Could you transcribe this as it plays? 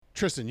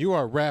Tristan, you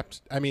are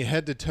wrapped,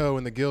 head to toe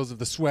in the gills of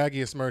the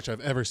swaggiest merch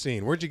I've ever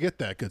seen. Where'd you get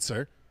that, good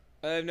sir?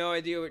 I have no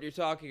idea what you're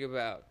talking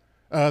about.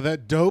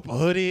 That dope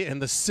hoodie and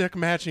the sick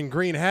matching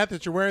green hat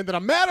that you're wearing that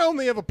I'm mad I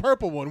only have a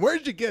purple one.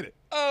 Where'd you get it?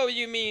 Oh,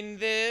 you mean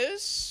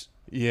this?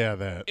 Yeah,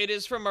 that. It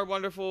is from our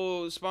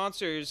wonderful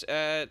sponsors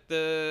at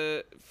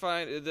the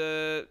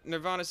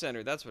Nirvana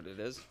Center. That's what it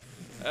is.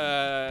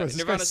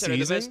 Nirvana Center,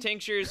 the best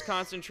tinctures,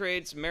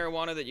 concentrates,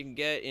 marijuana that you can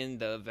get in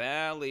the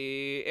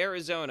Valley,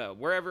 Arizona,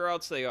 wherever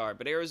else they are.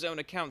 But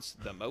Arizona counts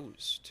the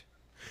most.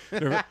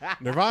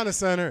 Nirvana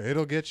Center,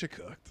 it'll get you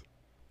cooked.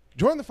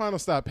 Join the Final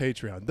Stop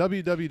Patreon,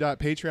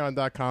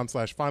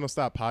 www.patreon.com/Final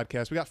Stop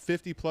Podcast. We got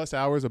 50-plus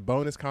hours of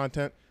bonus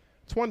content.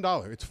 It's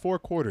 $1. It's 4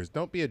 quarters.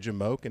 Don't be a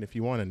jamoke, and if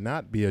you want to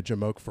not be a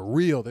jamoke for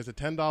real, there's a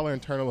 $10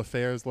 internal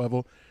affairs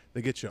level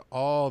that gets you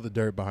all the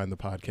dirt behind the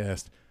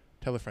podcast.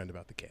 Tell a friend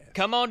about the cast.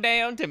 Come on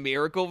down to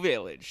Miracle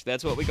Village.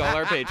 That's what we call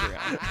our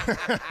Patreon.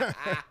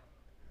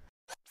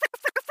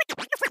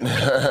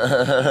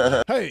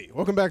 Hey,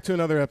 welcome back to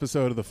another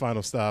episode of The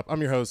Final Stop.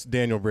 I'm your host,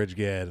 Daniel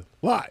Bridgegad,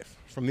 live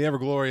from the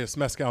ever-glorious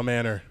Mescal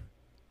Manor,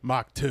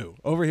 Mach 2.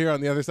 Over here on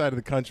the other side of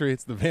the country,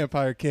 it's the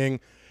Vampire King,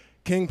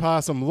 King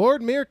Possum,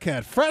 Lord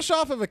Meerkat, fresh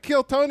off of a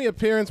Kill Tony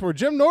appearance where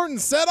Jim Norton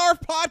said our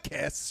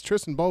podcast. It's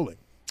Tristan Bowling.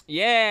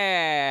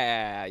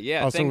 Yeah.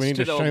 Also, we need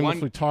to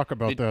shamelessly talk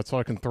about that so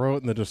I can throw it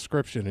in the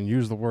description and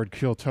use the word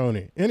Kill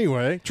Tony.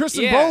 Anyway,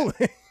 Tristan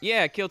Bowling.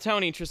 Yeah, Kill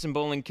Tony, Tristan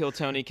Bowling, Kill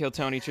Tony,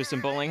 Tristan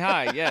Bowling.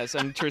 Hi, yes,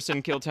 I'm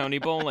Tristan Kill Tony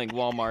Bowling,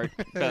 Walmart,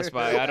 Best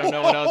Buy. I don't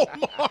know what else.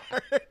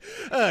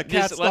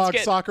 Cats, Dog,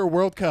 Soccer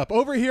World Cup.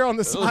 Over here on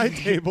the side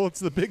table, it's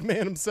the big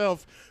man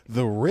himself,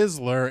 the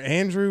Rizzler,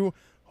 Andrew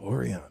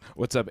Orion.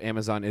 What's up,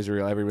 Amazon,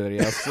 Israel, everybody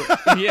else?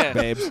 Yeah.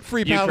 Babes.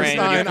 Free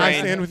Palestine. I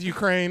stand with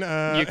Ukraine.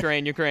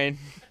 Ukraine.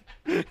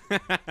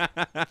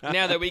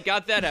 Now that we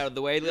got that out of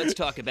the way, let's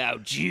talk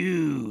about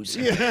Jews.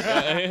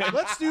 Yeah.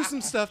 Let's do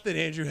some stuff that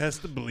Andrew has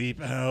to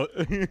bleep out.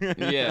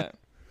 Yeah.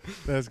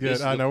 That's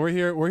good. I know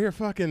we're here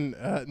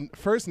fucking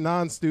first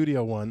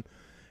non-studio one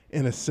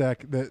in a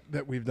sec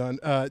that we've done.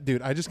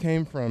 Dude, I just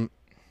came from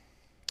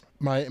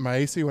my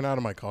AC went out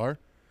of my car,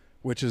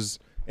 which is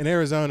in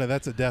Arizona,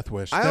 that's a death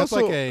wish.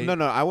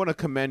 I want to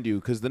commend you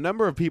because the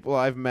number of people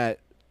I've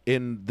met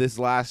in this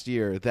last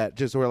year that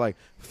just were like,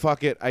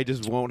 fuck it, I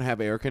just won't have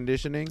air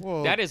conditioning.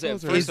 Well, that is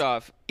it. First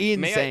off,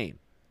 insane.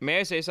 May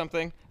I say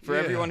something? For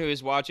everyone who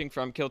is watching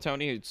from Kill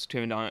Tony, who's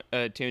tuned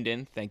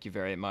in, thank you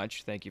very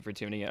much. Thank you for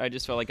tuning in. I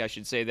just felt like I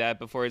should say that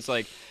before it's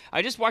like,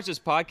 I just watched this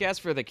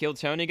podcast for the Kill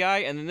Tony guy,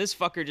 and then this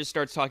fucker just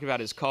starts talking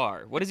about his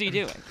car. What is he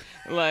doing?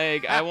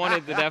 Like, I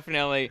wanted to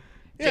definitely...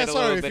 Yeah,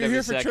 sorry, if you're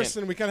here for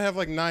Tristan, we kind of have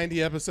like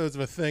 90 episodes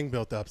of a thing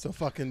built up, so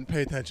fucking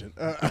pay attention.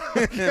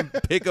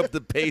 Pick up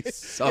the pace,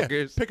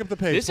 suckers. Yeah, pick up the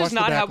pace. This is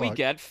not how we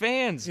get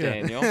fans,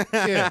 Daniel.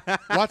 Yeah,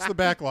 watch the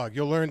backlog.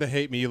 You'll learn to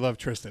hate me. You love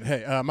Tristan.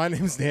 Hey, my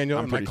name's Daniel,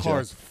 and my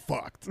car's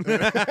fucked.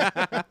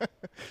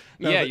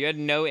 You had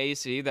no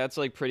AC. That's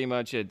like pretty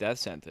much a death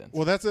sentence.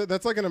 Well,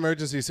 that's like an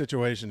emergency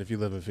situation if you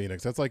live in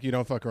Phoenix. That's like you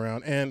don't fuck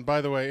around. And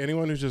by the way,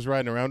 anyone who's just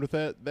riding around with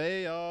that,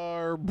 they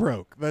are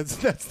broke. That's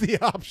the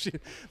option.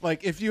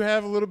 Like if you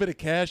have a little bit of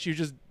cash, you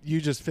just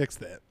fix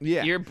that.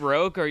 Yeah, you're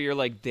broke or you're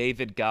like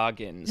David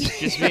Goggins,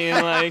 just being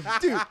like,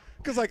 dude.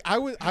 Because like I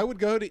would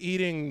go to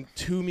eating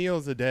 2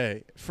 meals a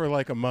day for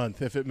like a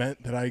month if it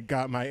meant that I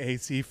got my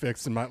AC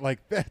fixed and my like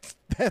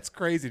that's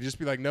crazy. Just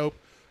be like, nope,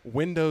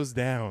 windows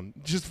down,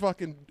 just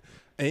fucking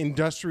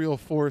industrial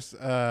force.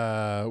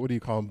 What do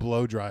you call them?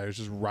 Blow dryers,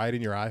 just right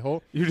in your eye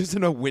hole. You're just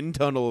in a wind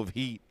tunnel of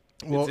heat.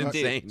 Well, it's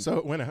insane. So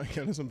it went out.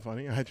 You know something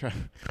funny? I tried.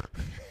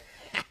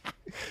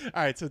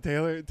 All right, so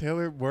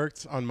Taylor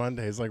works on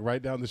Mondays, like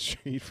right down the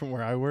street from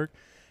where I work,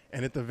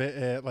 and at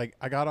the like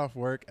I got off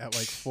work at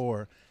like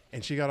 4,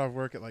 and she got off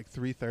work at like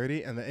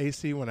 3:30, and the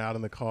AC went out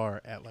in the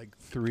car at like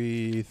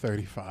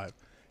 3:35.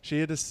 She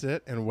had to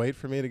sit and wait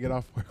for me to get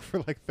off work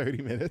for like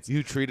 30 minutes.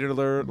 You treated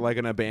her like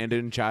an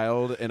abandoned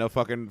child in a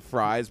fucking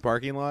Fry's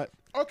parking lot?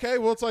 Okay,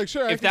 well, it's like,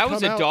 sure. If that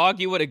was a dog,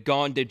 you would have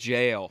gone to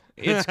jail.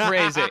 It's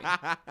crazy.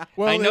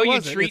 Well, I know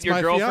you treat it's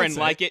your girlfriend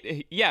like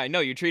it. Yeah, I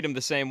know you treat him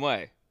the same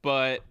way.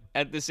 But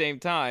at the same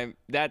time,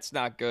 that's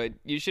not good.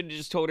 You should have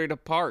just told her to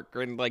park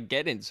and like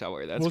get in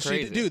somewhere. That's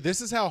crazy. Dude,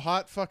 this is how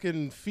hot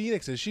fucking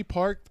Phoenix is. She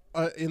parked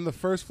in the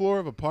first floor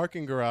of a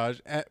parking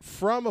garage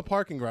from a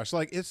parking garage.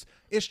 Like it's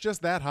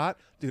just that hot.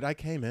 Dude, I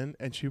came in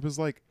and she was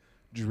like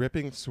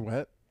dripping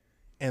sweat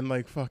and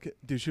like fucking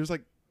dude, she was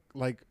like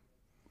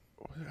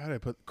how did I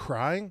put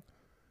crying?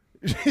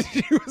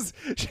 She was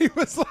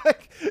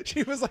like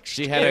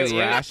she had a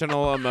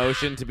rational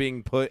emotion to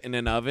being put in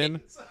an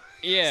oven.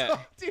 Yeah,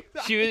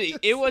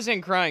 it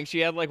wasn't crying. She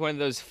had like one of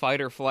those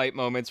fight or flight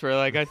moments where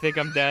like I think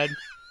I'm dead.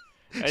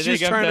 She was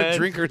trying to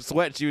drink her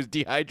sweat. She was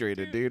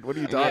dehydrated, dude. What are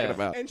you talking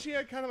about? And she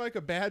had kind of like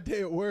a bad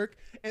day at work,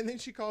 and then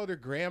she called her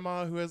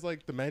grandma who has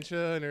like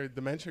dementia, and her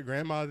dementia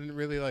grandma didn't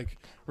really like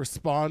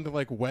respond to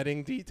like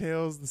wedding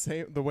details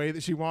the way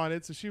that she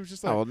wanted. So she was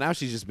just like, oh, well, now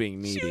she's just being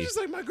needy. She was just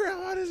like, my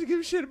grandma doesn't give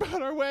a shit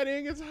about our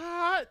wedding. It's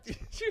hot.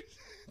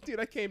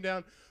 Dude, I came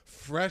down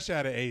fresh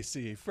out of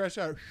AC, fresh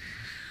out.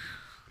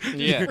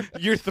 Yeah.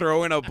 You're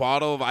throwing a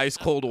bottle of ice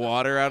cold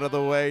water out of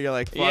the way. You're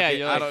like, fuck Yeah, it,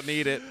 you're I like, don't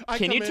need it.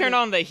 Can you turn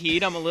on the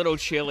heat? I'm a little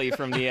chilly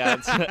from the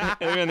outside,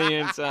 from the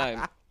inside.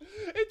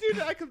 And dude,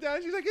 I come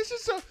down. She's like, it's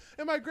just so.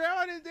 And my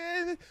grandma is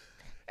there, and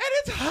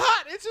it's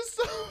hot. It's just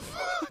so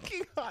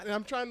fucking hot. And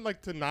I'm trying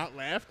like to not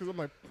laugh because I'm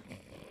like,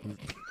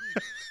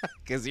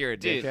 Because you're a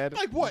Dude. dickhead.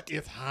 like what?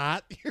 It's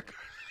hot.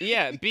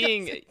 Yeah,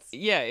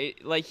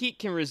 like heat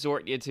can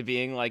resort you to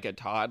being like a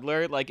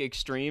toddler, like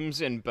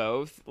extremes in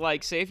both.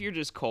 Like, say if you're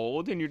just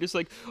cold and you're just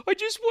like, I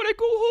just want to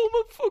go home,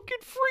 I'm fucking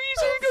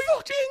freezing, I'm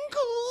fucking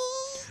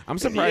cold. I'm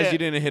surprised Yeah. you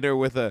didn't hit her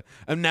with a.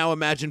 Now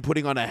imagine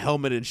putting on a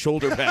helmet and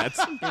shoulder pads.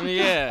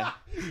 Yeah.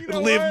 You know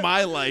Live what?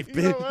 my life,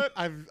 You know bitch. what?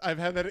 I've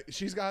had that.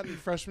 She's gotten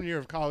freshman year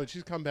of college.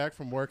 She's come back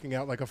from working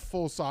out like a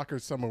full soccer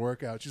summer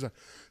workout. She's like,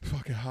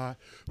 fucking hot.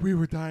 We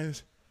were dying.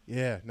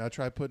 Yeah, now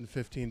try putting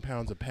 15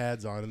 pounds of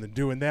pads on and then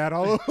doing that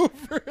all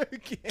over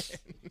again.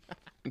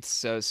 It's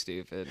so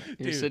stupid.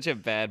 You're Dude. such a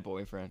bad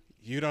boyfriend.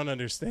 You don't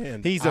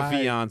understand. He's a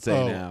fiance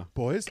now.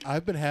 Boys,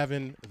 I've been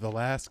having the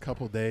last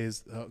couple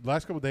days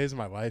of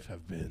my life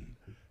have been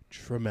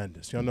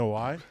tremendous. Y'all know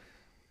why?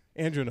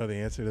 Andrew know the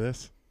answer to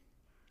this.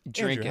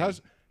 Drinking.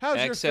 Andrew, how's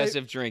your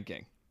Excessive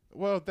drinking.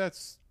 Well,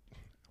 that's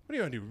what are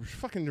you gonna do?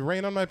 Fucking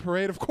rain on my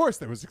parade? Of course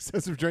there was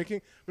excessive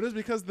drinking, but it was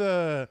because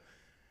the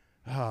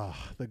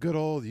good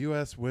old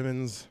U.S.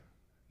 women's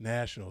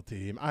national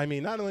team. I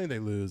mean, not only did they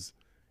lose,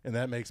 and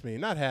that makes me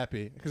not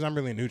happy because I'm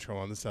really neutral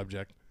on the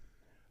subject,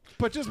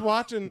 but just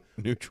watching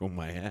Neutral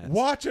my ass.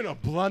 watching a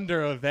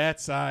blunder of that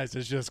size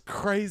is just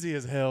crazy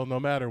as hell. No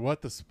matter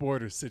what the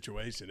sport or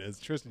situation is.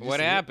 Tristan, did you What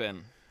see it?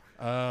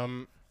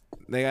 happened?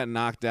 They got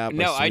knocked out.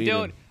 No, by I Sweden.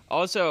 don't.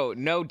 Also,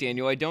 no,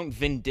 Daniel, I don't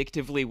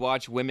vindictively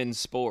watch women's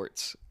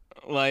sports.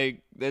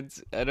 Like,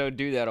 I don't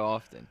do that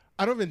often.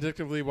 I don't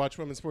vindictively watch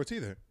women's sports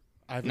either.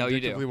 I No,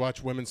 you do. vindictively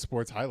watch women's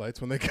sports highlights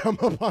when they come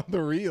up on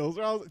the reels.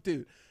 Or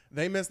dude,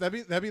 they missed.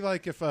 That'd be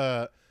like if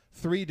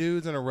 3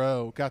 dudes in a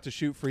row got to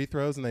shoot free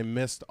throws and they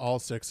missed all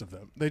 6 of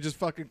them. They just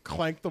fucking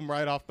clanked them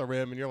right off the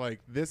rim, and you're like,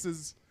 this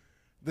is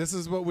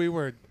what we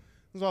were.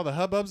 This is all the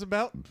hubbub's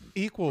about.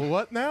 Equal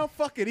what now?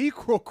 Fucking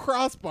equal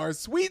crossbars.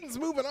 Sweden's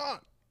moving on.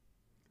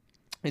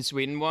 And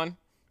Sweden won?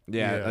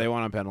 Yeah, Yeah. they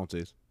won on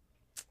penalties.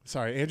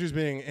 Sorry,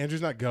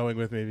 Andrew's not going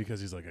with me because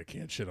he's like, I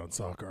can't shit on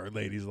soccer. Our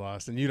ladies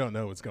lost, and you don't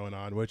know what's going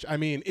on, which I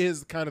mean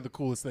is kind of the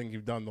coolest thing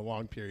you've done in a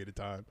long period of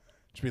time.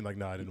 Just being like,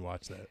 no, I didn't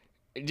watch that.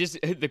 Just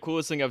the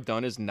coolest thing I've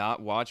done is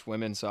not watch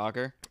women's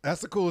soccer.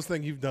 That's the coolest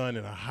thing you've done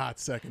in a hot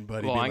second,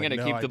 buddy. Well, Being I'm like,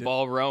 gonna "No, keep I the didn't."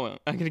 ball rolling.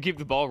 I'm gonna keep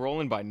the ball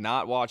rolling by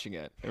not watching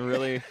it. It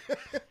really,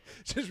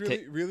 Just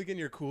really getting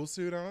your cool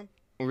suit on.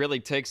 really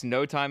takes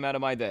no time out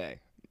of my day.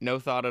 No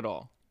thought at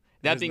all.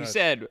 That is being nuts.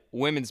 said,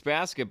 women's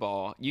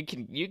basketball, you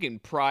can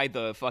pry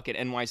the fucking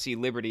NYC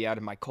Liberty out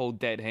of my cold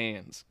dead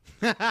hands.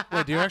 Wait,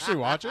 do you actually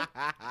watch it?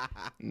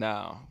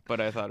 No,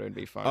 but I thought it would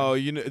be fun.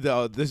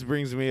 Oh, this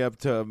brings me up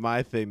to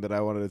my thing that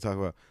I wanted to talk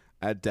about.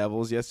 At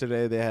Devils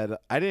yesterday, they had.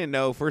 I didn't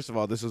know. First of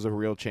all, this was a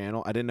real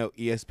channel. I didn't know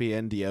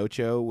ESPN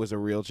Diocho was a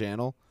real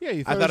channel. Yeah,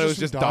 you I thought it was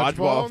just some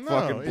dodgeball No,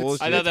 fucking it's-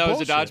 bullshit. I thought that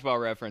was a bullshit.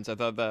 dodgeball reference. I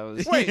thought that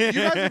was. Wait, you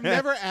guys have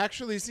never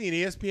actually seen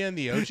ESPN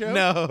The Ocho?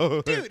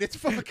 No, Dude, it's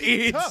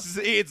fucking tough.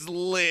 it's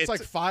lit. It's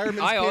like fireman's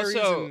I carries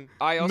also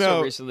and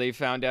No. recently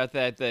found out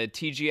that the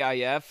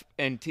TGIF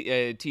and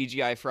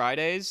TGI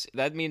Fridays,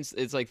 that means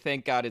it's like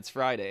thank God it's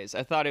Fridays.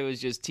 I thought it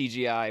was just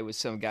TGI was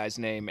some guy's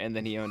name and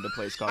then he owned a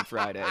place called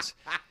Fridays.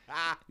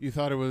 you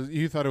thought it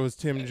was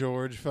Tim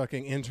George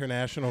fucking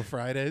International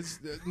Fridays?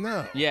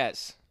 No.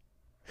 Yes.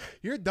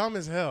 You're dumb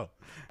as hell.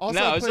 Also,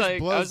 No, that I was place like,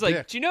 blows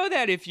dick. do you know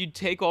that if you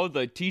take all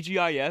the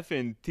TGIF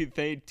and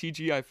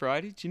TGI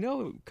Fridays, do you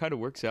know it kind of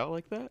works out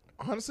like that?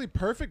 Honestly,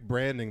 perfect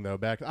branding though.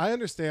 I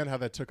understand how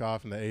that took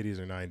off in the 80s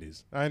or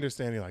 90s. I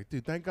understand you're like,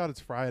 dude, thank God it's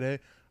Friday.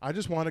 I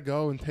just want to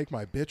go and take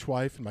my bitch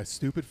wife and my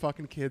stupid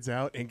fucking kids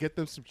out and get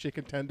them some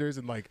chicken tenders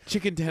and like,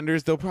 chicken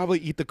tenders. They'll probably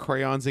eat the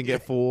crayons and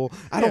get full.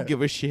 I Yeah. don't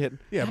give a shit.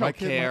 yeah, I my don't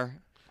kid, care.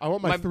 I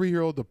want my My-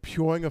 3-year-old to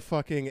pewing a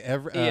fucking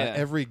Yeah.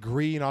 every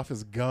green off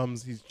his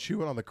gums. He's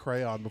chewing on the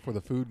crayon before the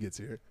food gets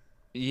here.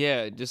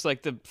 Yeah, just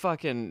like the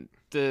fucking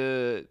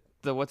the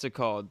what's it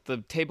called? The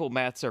table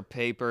mats are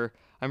paper.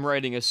 I'm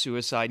writing a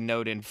suicide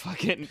note in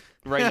fucking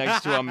right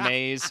next to a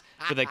maze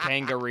with a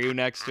kangaroo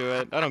next to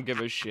it. I don't give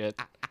a shit.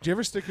 Did you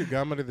ever stick your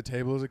gum under the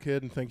table as a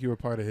kid and think you were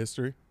part of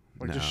history?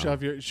 Like just No.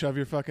 shove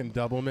your fucking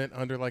doublemint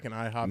under like an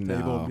IHOP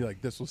table No. and be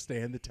like, this will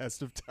stand the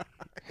test of time.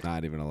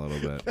 Not even a little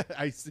bit.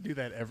 I used to do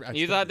that every. I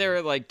You still thought do they that.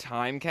 were like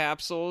time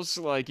capsules?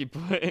 Like you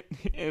put like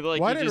Well,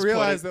 you I didn't just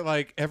realize put it, that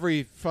like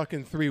every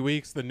fucking 3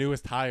 weeks, the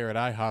newest hire at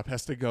IHOP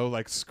has to go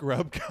like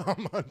scrub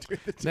gum under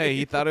the table. No,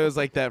 he thought it was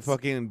like that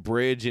fucking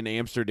bridge in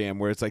Amsterdam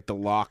where it's like the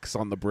locks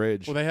on the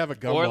bridge. Well, they have a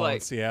gum Or wall in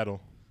like-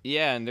 Seattle.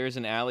 yeah, and there's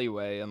an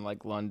alleyway in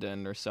like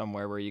London or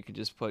somewhere where you could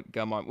just put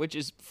gum on, which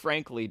is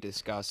frankly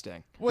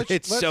disgusting. Which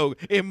it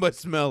must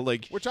smell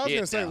like Which I was shit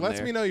gonna say, down lets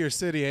there. me know your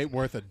city ain't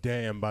worth a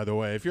damn. By the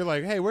way, if you're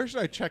like, hey, where should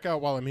I check out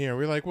while I'm here?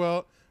 We're like,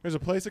 well, There's a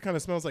place that kind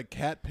of smells like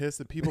cat piss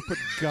that people put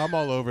gum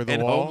all over the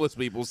and wall. homeless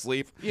people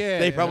sleep. Yeah,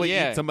 they probably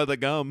yeah. eat some of the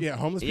gum. Yeah,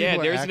 homeless people. Yeah,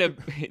 are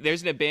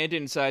there's an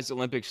abandoned-sized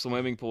Olympic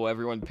swimming pool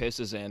everyone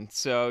pisses in.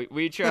 So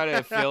we try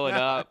to fill it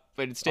up,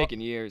 but it's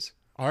taken years.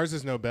 Ours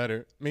is no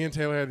better. Me and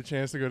Taylor had the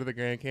chance to go to the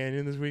Grand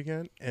Canyon this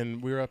weekend,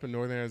 and we were up in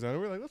northern Arizona.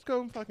 We were like, let's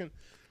go and fucking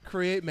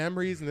create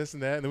memories and this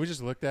and that. And then we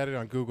just looked at it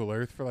on Google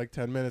Earth for like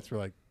 10 minutes. We're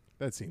like,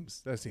 that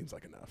seems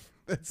like enough.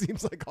 That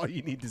seems like all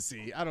you need to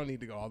see. I don't need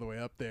to go all the way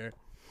up there.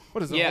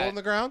 What is it, a hole in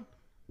the ground?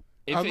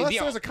 Unless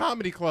there's a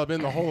comedy club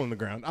in the hole in the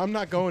ground. I'm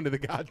not going to the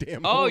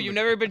goddamn hole. Oh, you've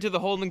never been to the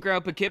Hole in the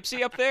Ground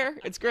Poughkeepsie up there?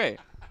 It's great.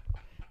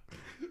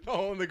 The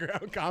hole in the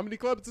ground comedy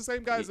club. It's the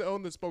same guys that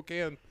own the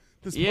Spokane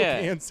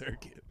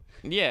circuit.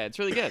 Yeah, it's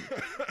really good.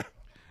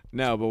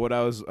 No, but what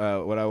I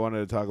wanted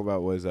to talk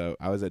about was I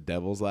was at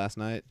Devils last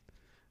night,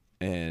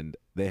 and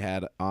they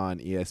had on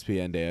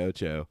ESPN De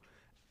Ocho,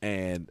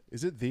 and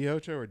is it the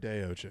Ocho or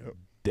De Ocho?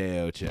 De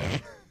Ocho.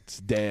 It's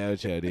De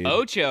Ocho, dude.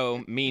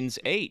 Ocho means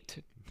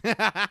 8.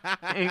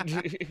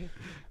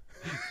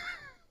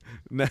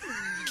 No.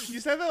 You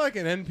said that like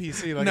an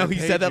NPC. Like No, he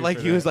said that like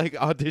he was like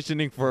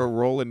auditioning for a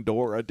role in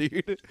Dora,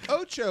 dude.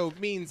 Ocho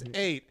means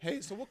 8.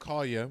 Hey, so we'll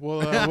call you.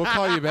 We'll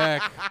call you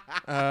back.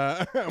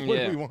 When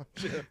we want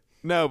you.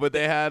 No, but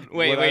they had.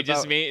 Wait,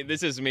 just me.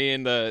 This is me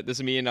in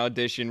the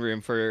audition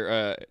room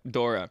for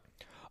Dora.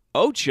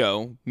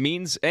 Ocho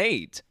means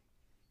 8.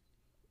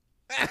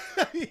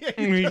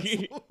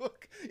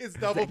 Look, it's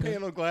double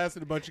panel glass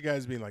and a bunch of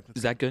guys being like,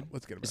 "Is that good?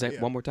 Let's get him. Is that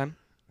one more time?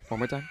 One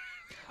more time."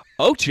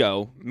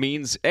 Ocho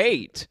means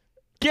 8.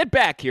 Get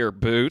back here,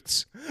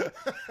 Boots.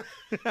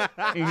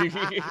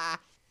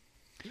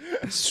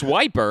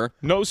 Swiper,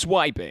 no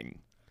swiping.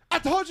 I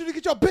told you to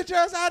get your bitch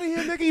ass out of here,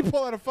 nigga. You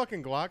pull out a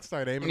fucking Glock,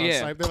 start aiming on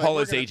snipe. Call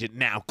his agent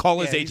now.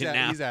 Call his agent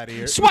now. He's out of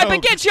here. Swiper,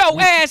 get your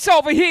ass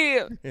over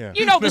here. Yeah.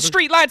 You know the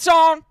street lights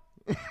on.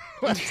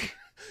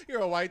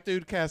 You're a white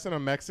dude casting a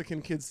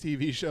Mexican kids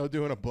TV show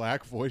doing a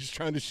black voice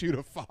trying to shoot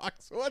a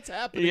fox. What's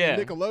happening in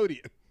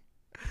Nickelodeon?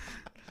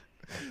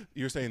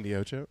 You're saying the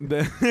Ocho?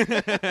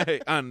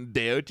 On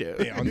De Ocho.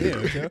 Yeah, on the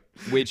Ocho.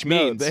 Which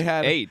means they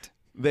had 8.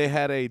 They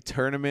had a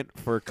tournament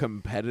for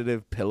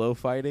competitive pillow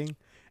fighting,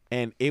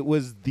 and it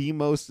was the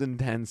most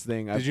intense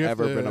thing I've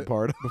ever been a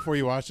part of. Before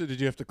you watched it, did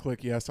you have to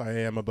click, yes, I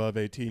am above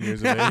 18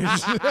 years of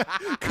age?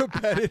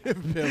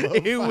 Competitive pillow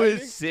fighting?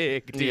 Was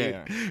sick, dude.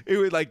 Yeah. It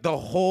was like the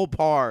whole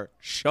par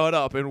shut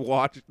up and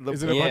watch the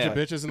Is it a bunch of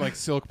bitches in like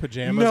silk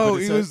pajamas? No,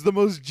 it was the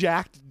most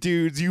jacked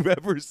dudes you've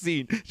ever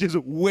seen, just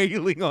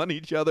wailing on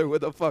each other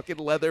with a fucking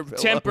leather pillow.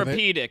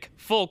 Tempur-Pedic,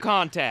 full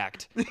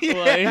contact.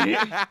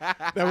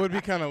 That would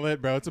be kind of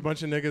lit, bro. It's a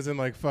bunch of niggas in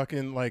like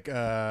fucking like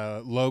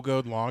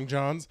logoed long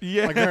johns.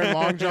 Yeah. Like they're in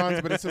long johns,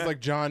 but it says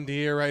like John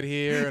Deere right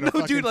here. And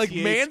No, dude, like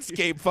THQ.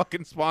 Manscaped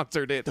fucking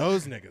sponsored it.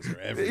 Those niggas are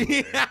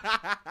everywhere.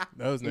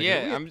 Those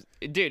niggas.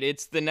 Yeah, dude,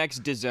 it's the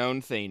next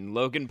DAZN thing.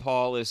 Logan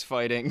Paul is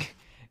fighting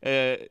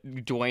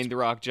Dwayne The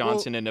Rock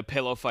Johnson in a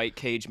pillow fight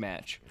cage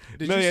match.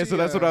 So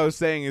that's what I was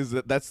saying is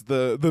that's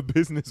the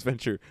business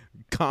venture.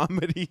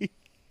 Comedy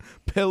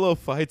pillow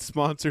fight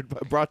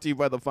brought to you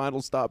by the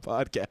Final Stop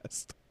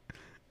podcast.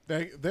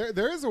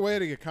 There is a way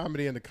to get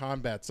comedy into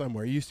combat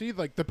somewhere. You see,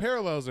 like the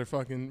parallels are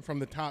fucking from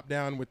the top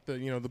down with the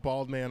the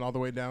bald man all the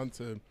way down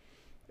to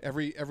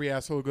every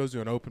asshole who goes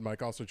to an open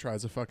mic also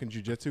tries a fucking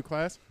jiu-jitsu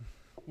class.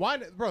 Why,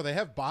 bro? They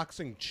have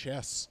boxing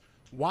chess.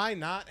 Why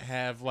not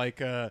have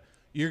like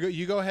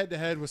you go head to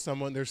head with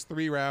someone? There's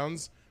 3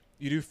 rounds.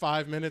 You do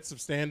 5 minutes of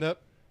stand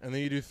up, and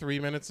then you do 3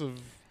 minutes of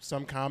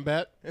some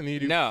combat, and then you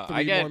do 3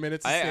 more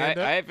minutes of stand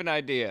up. I have an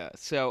idea.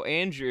 So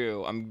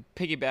Andrew, I'm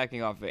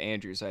piggybacking off of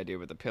Andrew's idea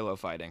with the pillow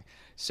fighting.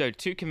 So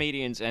 2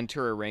 comedians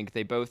enter a rink.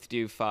 They both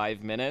do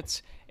 5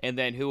 minutes, and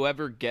then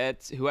whoever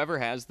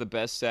has the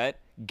best set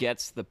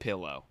gets the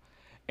pillow.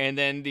 And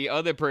then the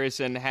other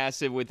person has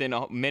to, within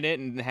a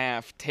minute and a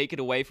half, take it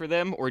away for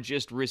them or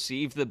just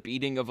receive the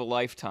beating of a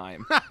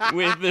lifetime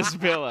with this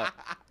pillow.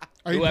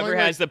 Whoever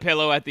has the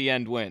pillow at the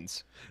end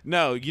wins.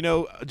 No,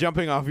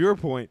 jumping off your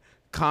point,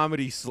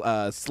 comedy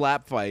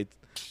slap fight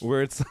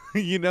where it's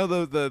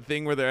the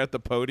thing where they're at the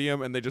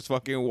podium and they just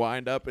fucking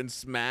wind up and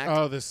smack.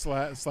 Oh, the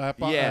slap the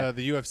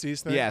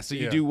UFC's thing? Yeah, so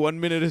you do 1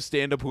 minute of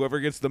stand up, whoever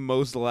gets the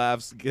most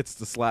laughs gets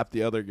to slap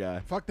the other guy.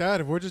 Fuck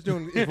that. If we're just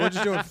doing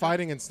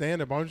fighting and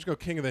stand up, why don't we just go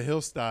King of the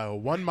Hill style?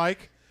 1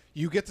 mic,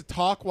 you get to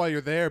talk while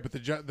you're there, but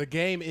the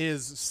game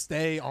is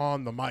stay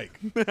on the mic.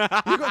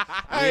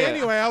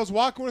 Anyway, I was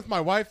walking with my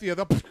wife the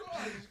other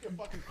just get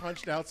fucking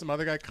punched out. Some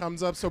other guy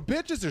comes up. So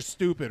bitches are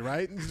stupid,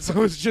 right?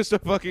 So it's just a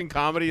fucking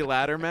comedy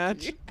ladder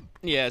match?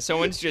 Yeah,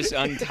 someone's just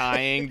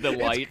untying the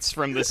lights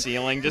from the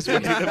ceiling, just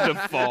waiting for them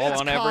to fall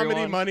on everyone.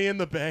 Comedy Money in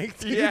the Bank.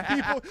 Dude.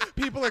 Yeah.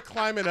 People are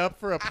climbing up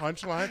for a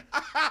punchline.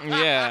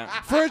 Yeah.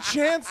 For a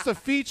chance to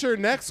feature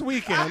next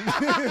weekend.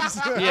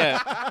 Yeah.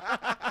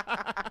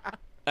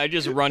 I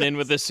just run in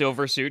with a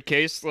silver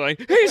suitcase, like,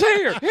 he's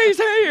here!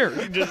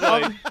 Just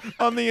like,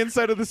 on the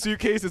inside of the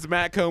suitcase is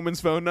Matt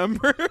Coleman's phone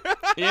number.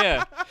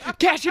 Yeah.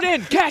 Cash it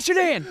in!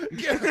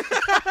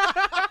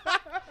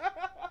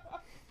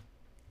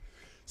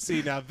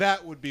 See, now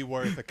that would be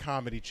worth a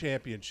comedy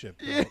championship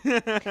belt.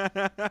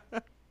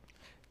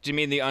 Do you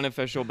mean the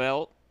unofficial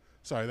belt?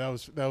 Sorry, that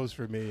was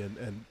for me,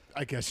 and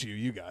I guess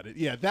you got it.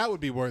 Yeah, that would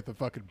be worth a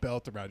fucking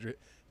belt around your.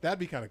 That'd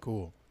be kind of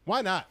cool.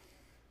 Why not?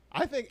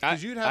 I think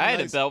because you'd have. I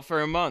had a belt for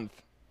a month.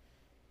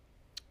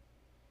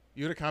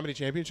 You had a comedy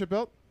championship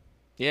belt?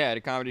 Yeah, I had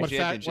a comedy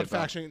championship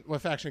belt.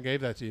 What faction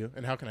gave that to you,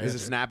 and how can I? Is it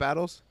Snap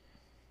Battles?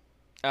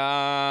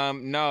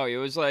 No, it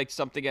was like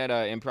something at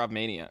Improv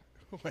Mania.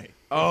 Wait.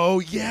 Oh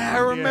yeah, I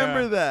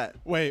remember that.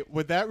 Wait,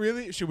 would that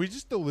really? Should we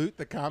just dilute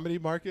the comedy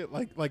market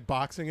like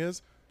boxing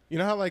is? You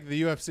know how like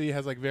the UFC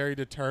has like very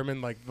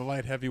determined like the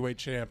light heavyweight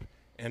champ,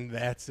 and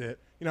that's it.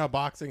 You know how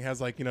boxing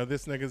has like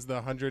this nigga's the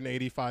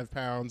 185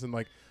 pounds and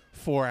like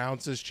 4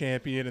 ounces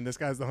champion, and this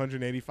guy's the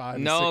 185.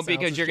 No,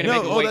 because you're gonna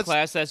make a weight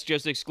class that's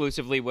just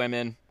exclusively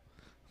women,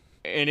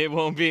 and it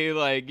won't be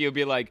like you'll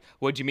be like,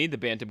 what do you mean the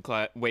bantam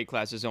weight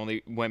class is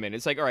only women?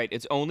 It's like, all right,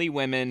 it's only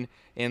women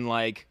in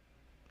like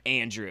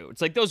Andrew.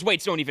 It's like those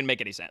weights don't even make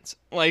any sense.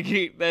 Like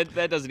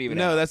that doesn't even.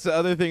 No, that's the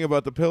other thing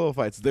about the pillow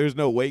fights. There's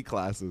no weight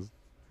classes.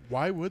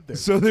 Why would there?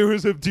 So there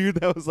was a dude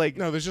that was like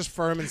no, there's just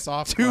firm and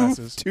soft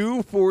classes.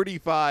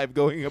 245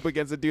 going up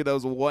against a dude that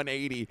was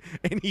 180,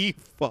 and he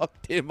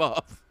fucked him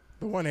up.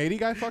 The 180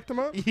 guy fucked him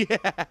up? Yeah,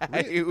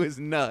 it was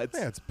nuts.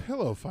 Yeah, it's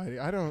pillow fighting.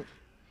 I don't.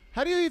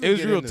 How do you even? It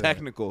was get real into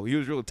technical. He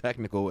was real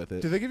technical with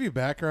it. Do they give you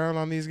background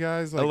on these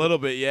guys? Like, a little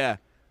bit, yeah.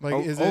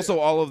 Like, also,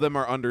 all of them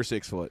are under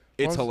 6 foot.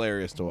 It's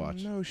hilarious to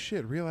watch. No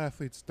shit. Real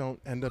athletes don't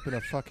end up in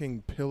a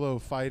fucking pillow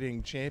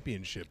fighting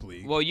championship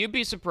league. Well, you'd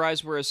be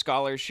surprised where a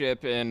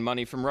scholarship and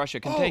money from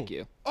Russia can take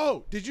you.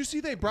 Oh, did you see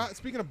they brought?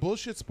 Speaking of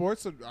bullshit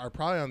sports that are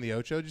probably on the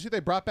Ocho, did you see they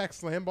brought back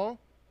slam ball?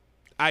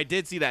 I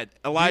did see that.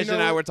 Elijah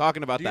and I were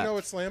talking about that. Do you know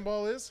what slam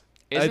ball is?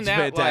 Isn't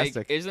That's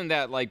fantastic. Isn't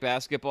that like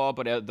basketball,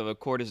 but the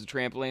court is a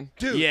trampoline?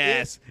 Dude,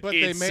 yes, but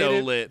it's they made so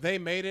it, lit. They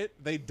made it.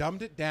 They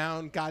dumbed it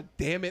down. God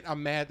damn it,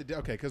 I'm mad.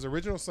 Okay, because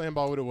original slam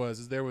ball, what it was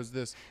is there was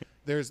this.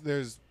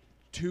 There's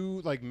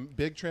 2 like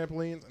big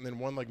trampolines and then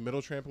 1 like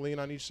middle trampoline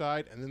on each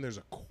side, and then there's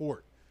a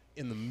court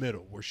in the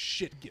middle where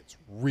shit gets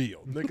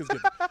real.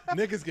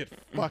 Niggas get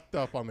fucked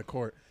up on the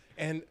court.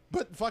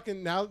 But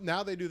fucking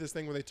now they do this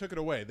thing where they took it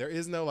away. There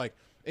is no like.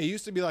 It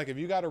used to be like if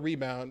you got a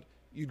rebound,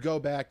 you'd go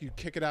back, you'd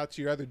kick it out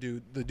to your other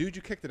dude. The dude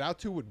you kicked it out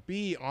to would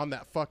be on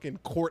that fucking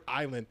court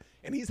island,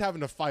 and he's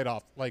having to fight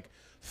off like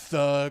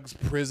thugs,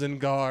 prison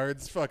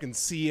guards, fucking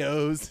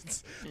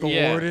COs. The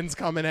warden's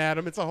coming at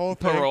him. It's a whole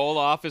thing. Parole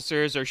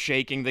officers are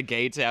shaking the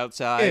gates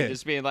outside,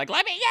 just being like,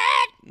 "Let me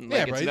in!"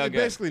 Like, yeah, bro.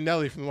 Basically,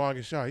 Nelly from The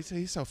Longest Yard.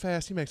 He's so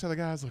fast, he makes other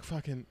guys look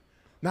fucking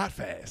not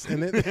fast.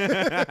 And then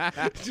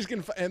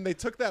and they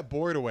took that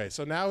board away,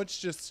 so now it's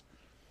just.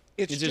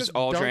 It's just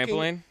all dunking,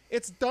 trampoline?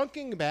 It's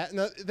dunking bat.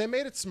 No, they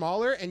made it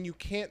smaller, and you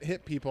can't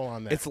hit people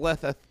on that. It's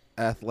less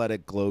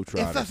athletic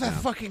globetrotter.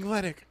 It's fucking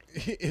athletic.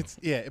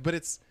 But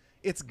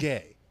it's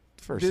gay.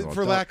 First of all,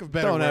 for lack of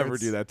better don't words. ever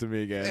do that to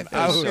me again.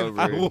 I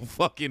will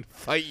fucking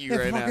fight you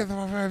right now.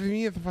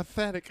 It's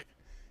pathetic.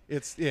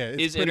 It's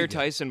Inner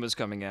Tyson was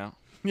coming out.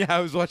 Yeah, I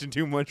was watching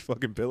too much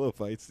fucking pillow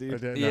fights,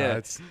 dude.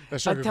 Yeah,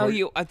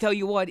 I tell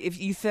you what. If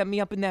you set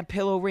me up in that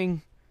pillow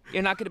ring,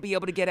 you're not gonna be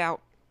able to get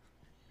out.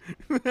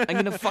 I'm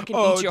gonna fucking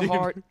eat your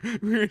heart.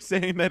 We were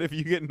saying that if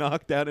you get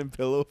knocked out in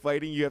pillow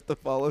fighting, you have to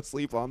fall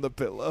asleep on the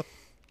pillow.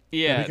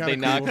 Yeah, they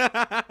knock.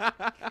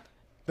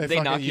 Cool. They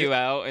knock you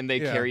out and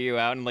they carry you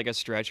out in like a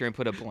stretcher and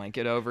put a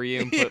blanket over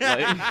you and put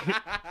like.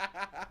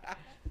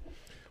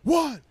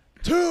 1,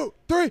 2,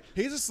 3.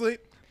 He's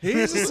asleep.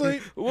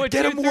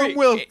 Get him warm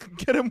milk.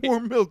 Get him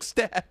warm milk.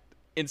 Stat.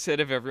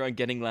 Instead of everyone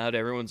getting loud,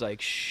 everyone's like,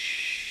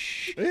 shh.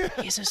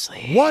 He's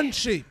asleep. 1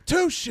 sheep,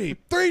 2 sheep,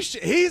 3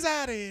 sheep. He's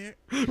out of here.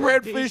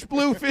 Red fish,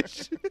 blue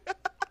fish.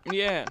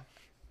 Yeah.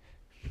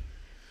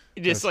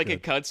 Just like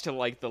it cuts to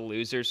like the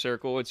loser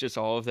circle. It's just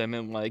all of them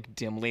in like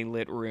dimly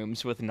lit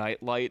rooms with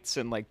night lights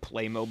and like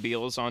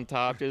Playmobiles on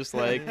top, just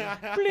like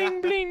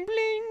bling bling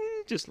bling.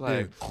 Just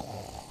like. Dude,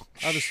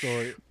 I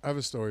have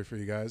a story for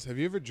you guys. Have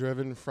you ever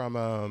driven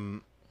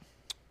from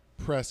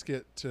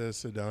Prescott to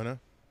Sedona?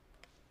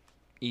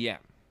 Yeah.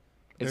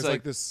 There's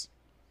like this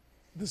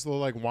little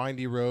like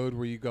windy road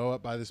where you go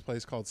up by this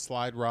place called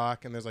Slide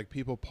Rock, and there's like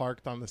people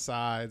parked on the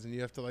sides, and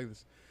you have to like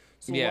this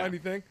little windy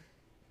thing.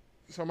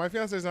 So my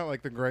fiance's not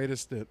like the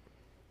greatest at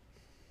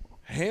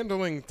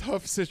handling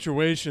tough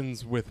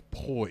situations with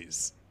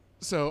poise.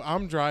 So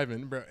I'm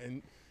driving, bro,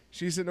 and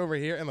she's sitting over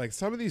here, and like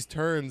some of these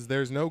turns,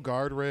 there's no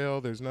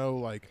guardrail, there's no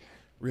like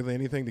really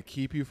anything to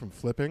keep you from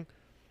flipping,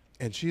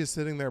 and she is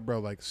sitting there, bro,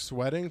 like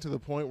sweating to the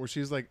point where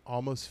she's like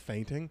almost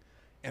fainting.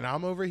 And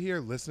I'm over here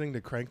listening to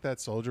Crank That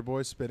Soldier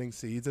Boy spitting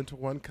seeds into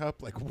 1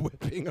 cup, like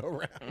whipping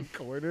around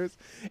corners.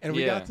 And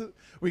we got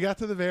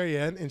to the very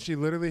end, and she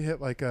literally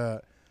hit like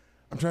a,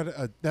 I'm trying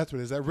to, that's what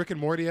it is, that Rick and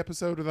Morty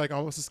episode with like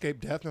almost escaped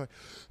death. And like,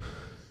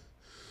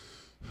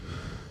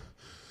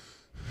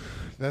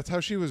 That's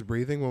how she was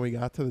breathing when we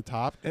got to the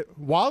top.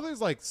 While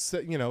there's like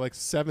like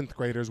 7th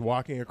graders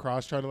walking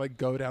across trying to like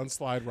go down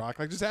Slide Rock,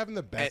 like just having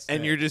the best.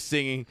 And day. you're just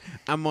singing,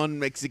 "I'm on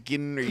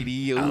Mexican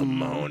radio.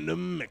 I'm on the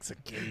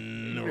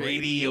Mexican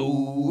radio."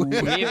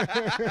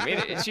 I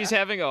mean, she's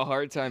having a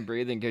hard time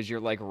breathing because you're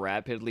like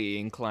rapidly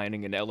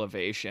inclining in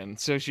elevation.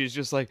 So she's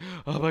just like,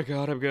 "Oh my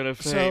god, I'm gonna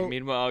faint."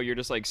 Meanwhile, you're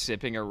just like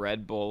sipping a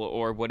Red Bull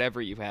or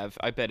whatever you have.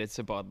 I bet it's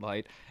a Bud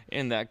Light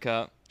in that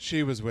cup.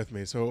 She was with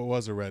me, so it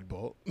was a Red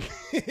Bull.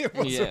 It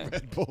was a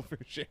Red Bull for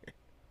sure.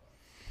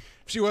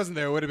 If she wasn't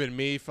there, it would have been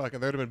me.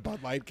 Fucking, there would have been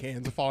Bud Light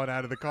cans falling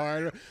out of the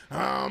car.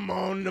 I'm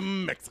on the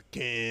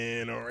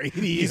Mexican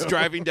radio. He's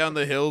driving down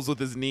the hills with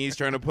his knees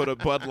trying to put a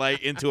Bud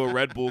Light into a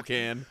Red Bull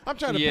can. I'm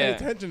trying to pay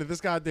attention to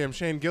this goddamn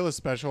Shane Gillis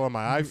special on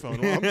my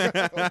iPhone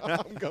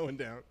while I'm going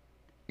down.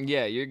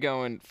 Yeah, you're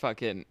going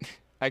fucking...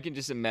 I can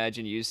just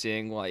imagine you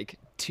seeing like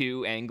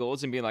 2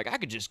 angles and being like, I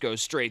could just go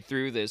straight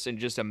through this and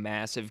just a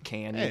massive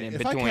canyon in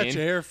between. If I catch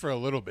air for a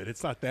little bit,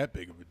 it's not that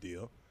big of a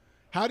deal.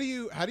 How do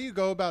you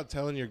go about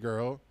telling your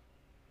girl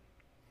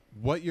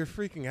what you're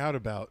freaking out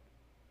about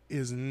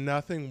is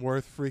nothing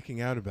worth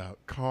freaking out about?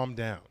 Calm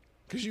down.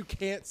 Because you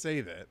can't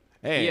say that.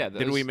 Hey,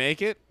 did we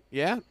make it?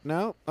 Yeah?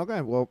 No?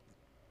 Okay, well,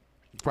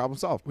 problem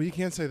solved. Well, you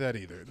can't say that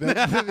either.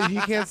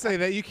 You can't say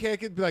that. You can't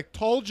be like,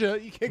 told you.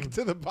 You can't get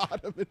to the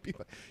bottom and be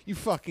like, you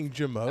fucking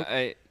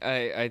jamoke.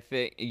 I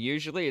think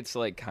usually it's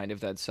like kind of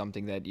that's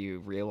something that you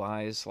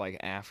realize like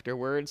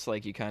afterwards.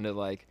 Like you kind of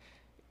like,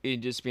 it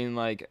just being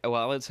like,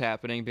 while it's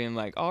happening, being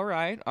like, all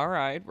right,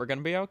 we're going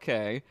to be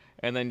okay.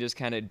 And then just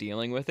kind of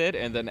dealing with it.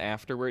 And then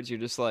afterwards, you're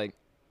just like,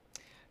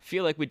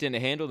 feel like we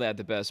didn't handle that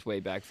the best way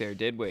back there,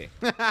 did we?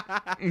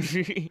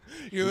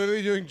 You're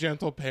literally doing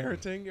gentle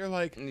parenting. You're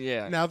like,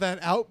 now that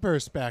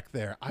outburst back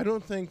there, I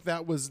don't think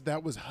that was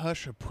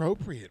hush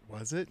appropriate,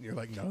 was it? And you're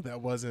like, no, that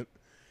wasn't,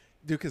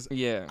 dude. Because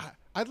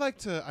I'd like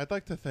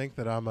to think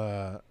that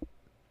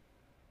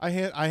I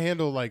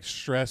handle like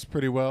stress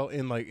pretty well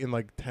in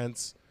like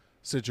tense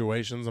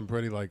situations. I'm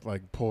pretty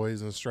like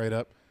poised and straight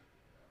up.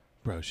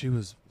 Bro, she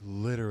was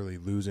literally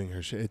losing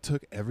her shit. It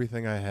took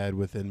everything I had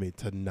within me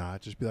to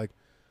not just be like,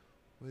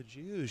 would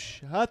you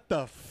shut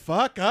the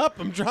fuck up?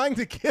 I'm trying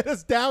to get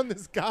us down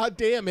this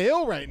goddamn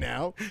hill right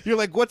now. You're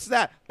like, what's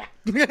that?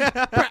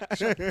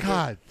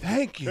 God,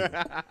 thank you.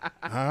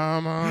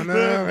 I'm on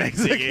the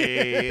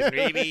Mexican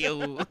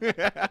radio.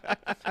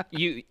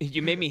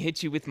 You made me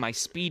hit you with my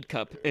spit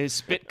cup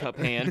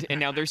hand, and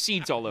now there's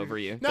seeds all over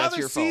you. Now That's there's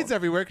your seeds fault.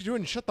 everywhere because you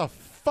wouldn't shut the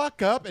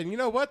fuck up. And you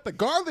know what? The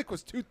garlic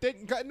was too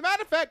thick.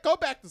 Matter of fact, go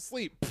back to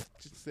sleep.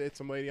 Just hit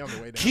some lady on the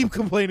way down. Keep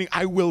complaining.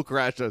 I will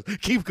crash us.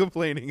 Keep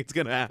complaining. It's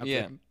going to happen.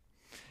 Yeah.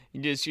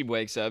 She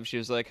wakes up. She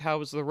was like, how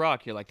was the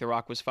rock? You're like, the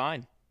rock was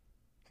fine.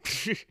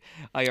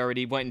 I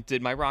already went and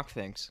did my rock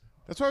things.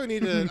 That's why we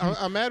need to.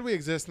 I'm mad we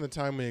exist in the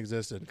time we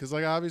existed. Because,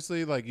 like,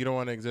 obviously, like, you don't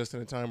want to exist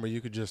in a time where you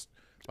could just,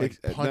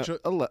 like, punch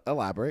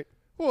elaborate.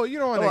 Well, you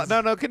don't want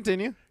to. No,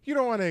 continue. You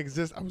don't want to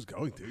exist. I was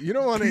going to. You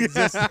don't want to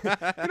exist.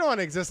 You don't want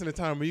to exist in a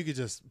time where you could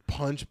just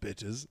punch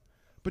bitches.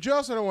 But you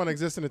also don't want to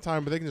exist in a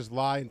time where they can just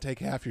lie and take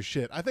half your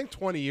shit. I think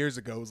 20 years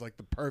ago was like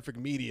the perfect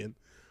median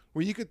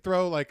where you could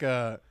throw like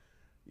a,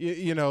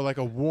 like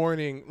a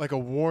warning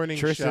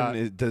Tristan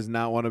shot. does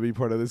not want to be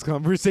part of this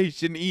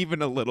conversation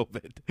even a little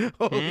bit.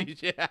 Holy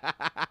shit.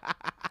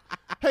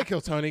 Hey,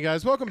 Kill Tony,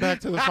 guys. Welcome back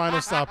to the Final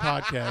Stop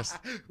podcast.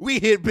 We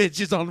hit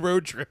bitches on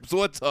road trips.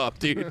 What's up,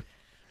 dude?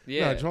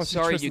 Yeah, no,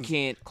 sorry you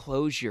can't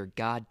close your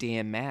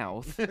goddamn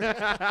mouth.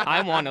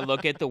 I want to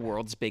look at the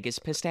world's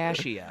biggest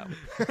pistachio.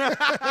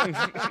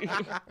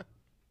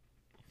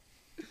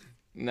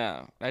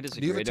 No, I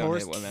disagree. Do you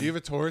have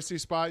a touristy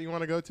spot you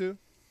want to go to?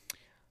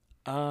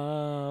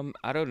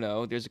 I don't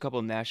know. There's a couple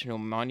of national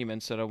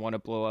monuments that I want to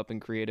blow up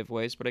in creative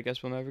ways, but I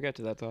guess we'll never get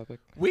to that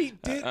topic. We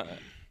did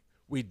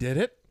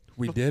it.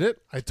 We did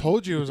it. I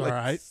told you it was like all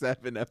right.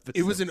 7 episodes.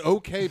 It was an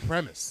okay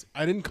premise.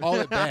 I didn't call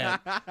it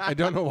bad. I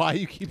don't know why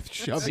you keep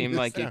shoving. Seemed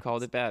like you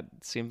called it bad.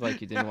 It seemed like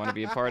you didn't want to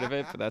be a part of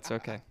it, but that's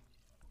okay.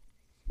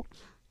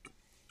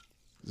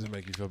 Does it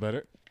make you feel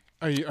better?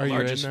 Are you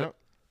in now?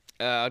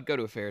 I'd go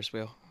to a Ferris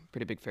wheel.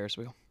 Pretty big Ferris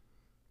wheel.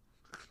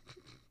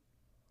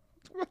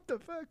 What the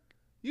fuck?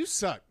 You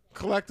suck.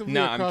 Collectively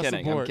no, across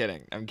the board.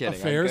 I'm kidding. A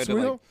Ferris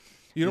wheel?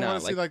 You don't No,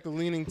 want to see like the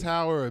Leaning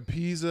Tower of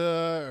Pisa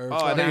or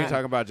I think you're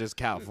talking about just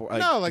California.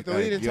 no, like the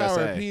Leaning Tower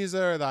USA. of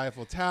Pisa or the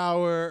Eiffel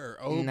Tower or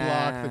O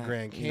Block, the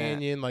Grand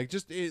Canyon, like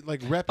just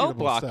like reputable O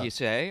Block, stuff. you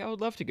say? I would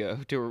love to go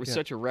to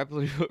such a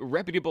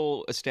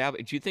reputable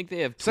establishment. Do you think they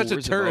have Such a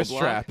tours tourist of O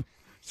Block? trap?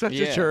 Such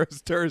a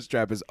tourist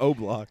trap is O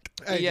Block.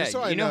 Hey, Yeah, just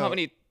so I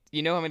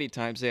you know how many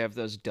times they have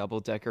those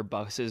double-decker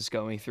buses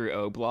going through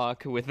O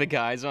Block with the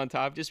guys on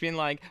top just being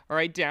like, all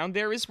right, down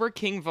there is where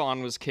King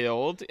Von was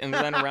killed, and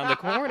then around the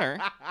corner.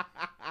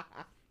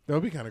 That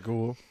would be kind of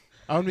cool.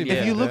 I wouldn't be If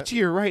mad you at look that. to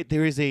your right,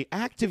 there is a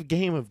active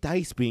game of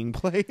dice being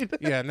played.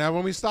 Yeah, now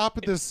when we stop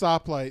at this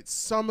stoplight,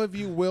 some of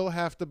you will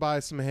have to buy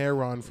some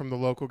Heron from the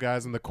local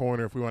guys in the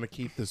corner if we want to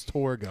keep this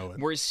tour going.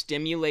 We're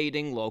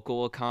stimulating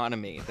local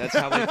economy. That's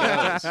how it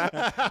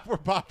goes. We're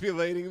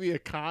populating the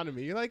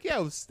economy. You're like,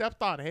 yo,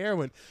 stepped on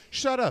heroin.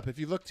 Shut up. If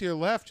you look to your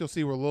left, you'll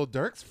see where Lil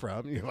Durk's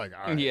from. You're like,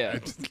 all right. Yeah.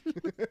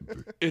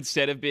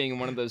 Instead of being in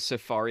one of those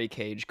safari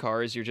cage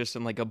cars, you're just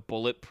in like a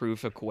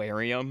bulletproof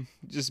aquarium.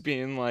 Just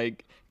being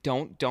like,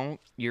 don't,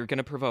 you're going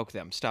to provoke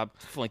them. Stop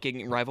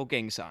flanking rival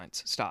gang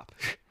signs. Stop.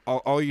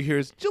 All you hear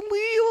is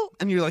Jaleel,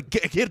 and you're like,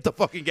 get the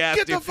fucking gas,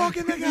 Get dude. the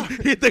fucking thing out.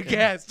 Hit the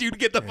gas, dude.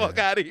 Get the fuck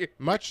out of here.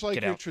 Much like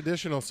Get your out.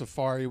 traditional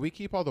safari, we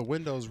keep all the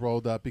windows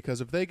rolled up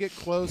because if they get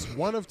close,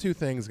 one of two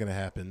things is going to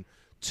happen.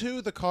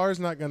 2, the car's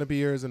not going to be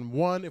yours, and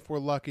 1, if we're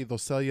lucky, they'll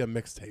sell you a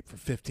mixtape for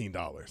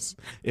 $15.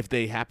 If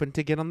they happen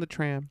to get on the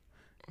tram,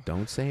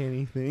 don't say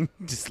anything.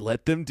 Just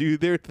let them do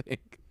their thing.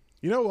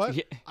 You know what?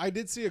 Yeah. I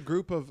did see a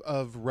group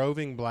of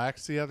roving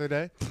blacks the other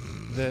day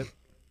that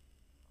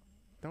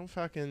don't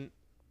fucking...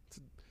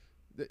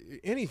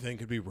 Anything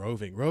could be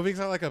roving. Roving's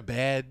not like a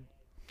bad...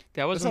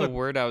 That wasn't the not a-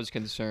 word I was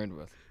concerned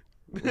with.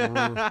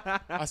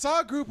 I saw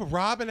a group of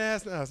robbing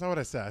ass... No, that's not what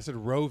I said. I said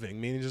roving,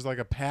 meaning just like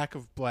a pack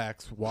of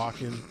blacks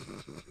walking...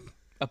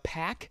 A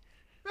pack?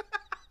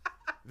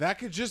 That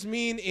could just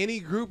mean any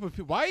group of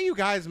people. Why are you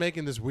guys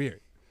making this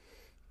weird?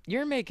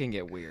 You're making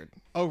it weird.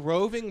 A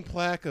roving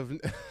pack of...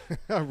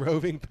 a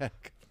roving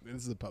pack...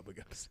 This is a public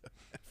episode.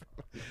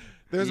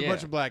 There's a Yeah.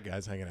 bunch of black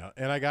guys hanging out,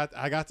 and I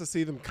got to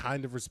see them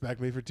kind of respect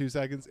me for 2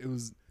 seconds. It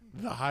was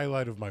the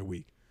highlight of my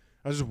week.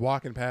 I was just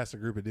walking past a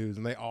group of dudes,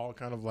 and they all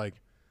kind of like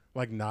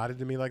nodded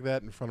to me like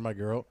that in front of my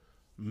girl.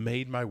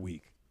 Made my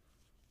week.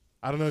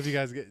 I don't know if you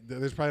guys get.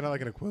 There's probably not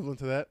like an equivalent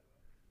to that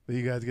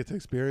you guys get to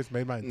experience.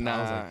 Made my. I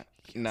was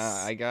like,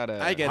 I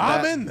gotta. I get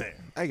I'm that. in there.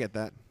 I get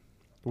that.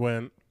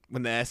 When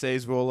When the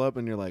essays roll up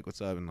and you're like,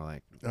 what's up? And they're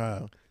like, I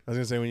was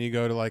gonna say when you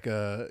go to like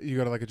a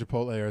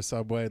Chipotle or a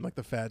Subway and like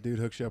the fat dude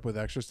hooks you up with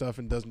extra stuff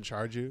and doesn't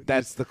charge you.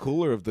 that's the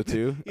cooler of the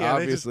two, Yeah,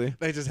 obviously.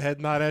 they just head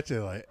nod at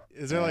you. Like,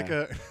 is there like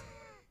Yeah. a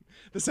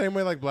the same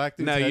way like black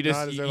dudes? No, head you nod,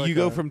 just is there you like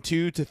go a- from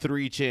 2 to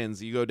 3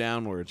 chins. You go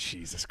downwards.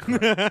 Jesus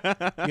Christ.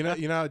 you know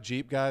how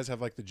Jeep guys have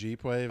like the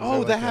Jeep wave. Is Oh,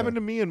 there, that like, happened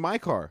to me in my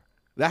car.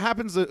 That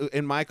happens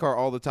in my car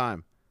all the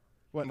time.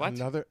 What? What?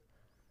 Another?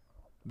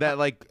 That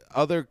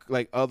other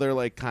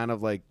kind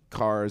of like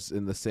cars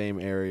in the same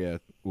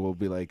area will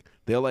be like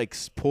they'll like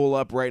pull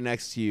up right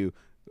next to you,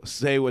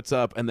 say what's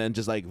up, and then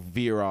just like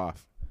veer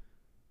off.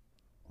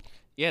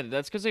 Yeah,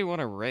 that's because they want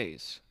to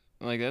race.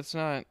 Like that's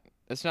not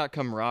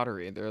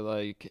camaraderie. They're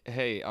like,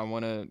 hey, I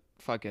want to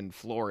fucking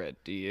floor it.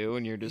 Do you?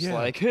 And you're just Yeah.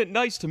 like,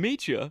 nice to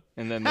meet you.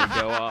 And then they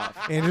go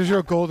off. Andrew's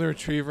golden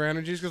retriever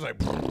energy just goes like.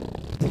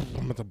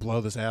 I'm about to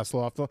blow this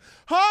asshole off.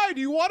 Hi,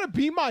 do you want to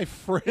be my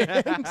friend?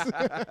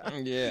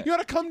 Yeah. You want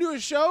to come to a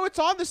show? It's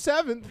on the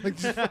 7th. Like,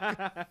 just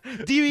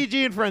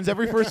DVG and friends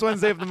every first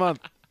Wednesday of the month.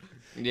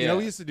 Yeah. You know,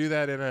 we used to do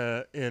that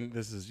in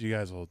this is you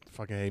guys will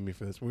fucking hate me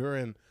for this. We were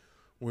in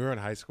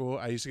high school.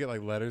 I used to get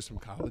like letters from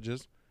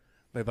colleges.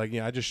 They'd like,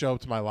 I just show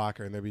up to my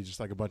locker and there'd be just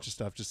like a bunch of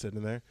stuff just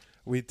sitting there.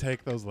 We'd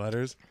take those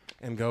letters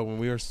and go when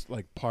we were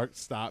like parked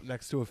stop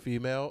next to a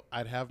female.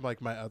 I'd have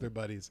like my other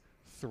buddies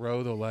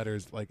throw the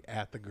letters like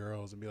at the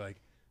girls and be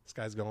like, this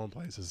guy's going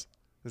places.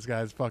 This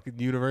guy's fucking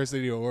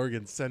University of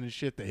Oregon sending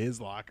shit to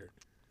his locker.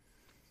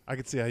 I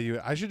could see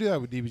how I should do that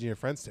with DBG and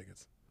Friends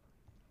tickets.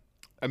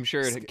 I'm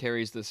sure it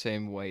carries the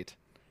same weight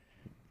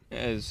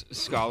as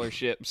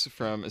scholarships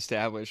from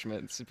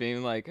establishments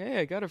being like, hey,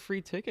 I got a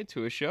free ticket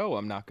to a show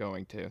I'm not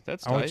going to.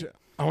 That's tight.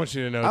 I want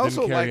you to know I it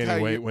also didn't carry like how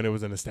any weight you- when it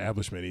was an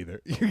establishment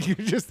either.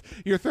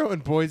 You're throwing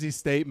Boise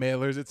State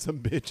mailers at some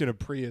bitch in a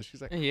Prius.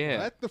 She's like, Yeah.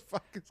 what the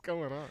fuck is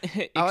going on?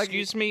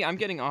 Excuse me, I'm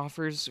getting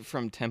offers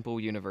from Temple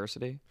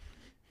University.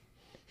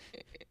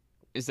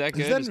 Is that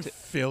good? Is that Is in t-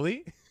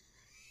 Philly?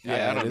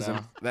 I don't it is in-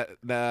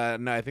 know.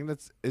 no, I think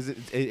that's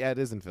it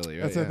is in Philly,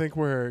 right? That's Yeah. I think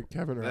where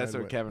Kevin. That's Ryan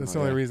where went. Kevin That's went, the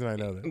only yeah. reason I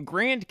know that.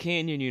 Grand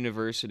Canyon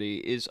University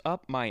is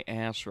up my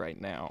ass right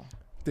now.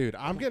 Dude,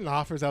 I'm getting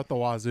offers out the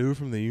wazoo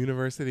from the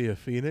University of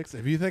Phoenix.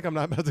 If you think I'm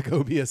not about to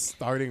go be a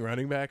starting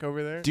running back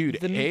over there, Dude,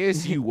 The-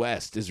 ASU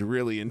West is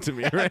really into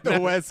me right the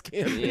now. West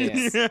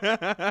Campus.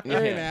 Yeah.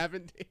 You're in Yeah.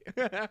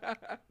 Avondale.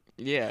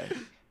 Yeah.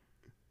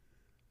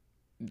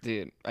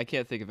 Dude, I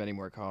can't think of any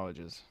more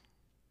colleges.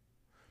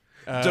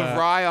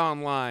 DeVry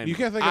Online. You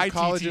can't think of ITT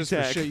colleges for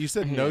Tech. shit. You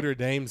said Notre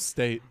Dame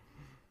State.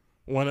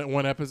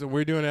 One episode,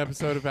 we're doing an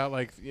episode about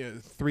like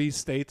 3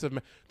 states of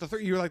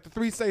you were like the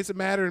 3 states that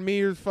matter to me.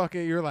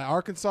 You're like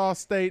Arkansas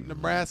State,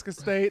 Nebraska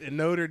State, and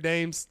Notre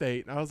Dame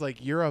State. And I was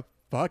like, you're a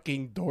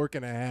fucking dork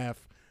and a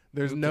half.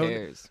 There's Who no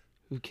cares?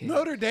 Who cares?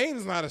 Notre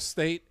Dame's not a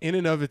state in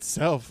and of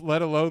itself,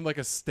 let alone like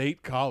a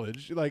state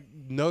college. Like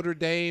Notre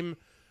Dame.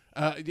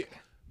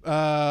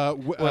 Well,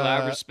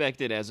 I respect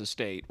it as a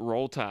state.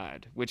 Roll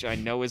Tide, which I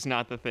know is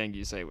not the thing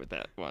you say with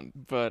that one,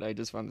 but I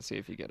just wanted to see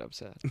if you get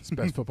upset. It's the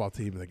best football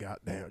team in the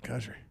goddamn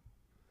country,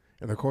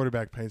 and their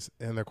quarterback paints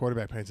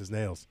his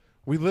nails.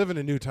 We live in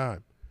a new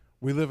time.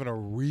 We live in a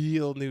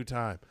real new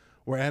time.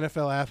 where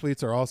NFL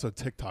athletes are also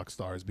TikTok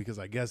stars because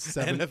I guess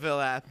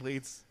NFL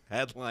athletes,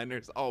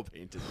 headliners, all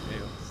painted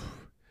nails.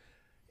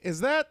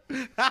 Is that,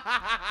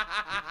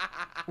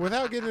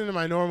 without getting into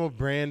my normal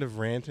brand of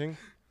ranting,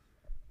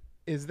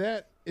 is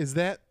that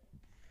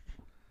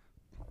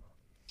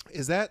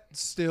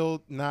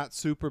still not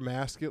super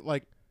masculine?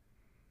 Like,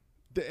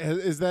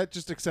 is that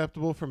just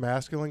acceptable for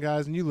masculine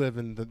guys? And you live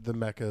in the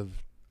mecca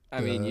of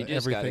I mean, you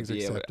just gotta everything's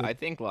be able. accepted. I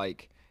think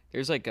like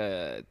there's like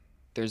a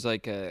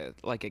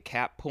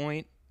cap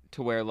point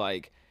to where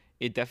like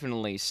it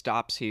definitely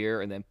stops here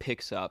and then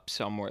picks up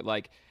somewhere.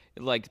 Like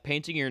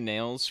painting your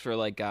nails for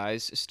like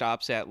guys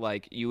stops at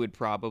like you would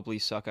probably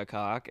suck a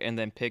cock and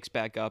then picks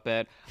back up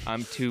at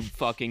I'm too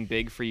fucking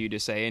big for you to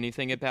say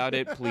anything about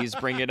it. Please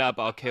bring it up.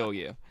 I'll kill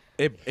you.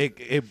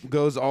 It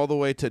goes all the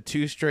way to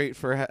too straight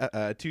for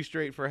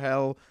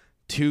hell,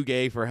 too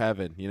gay for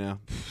heaven. You know.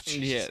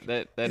 Yeah,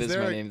 that is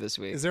my name this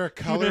week. Is there a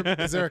color?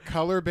 Is there a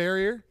color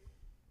barrier?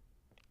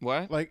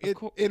 What? Like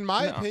in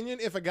my opinion,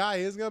 if a guy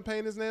is gonna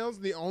paint his nails,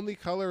 the only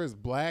color is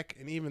black,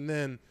 and even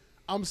then,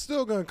 I'm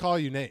still gonna call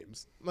you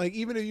names. Like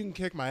even if you can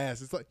kick my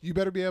ass, it's like you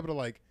better be able to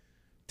like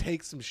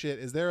take some shit.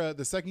 Is there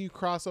the second you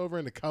cross over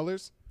into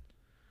colors?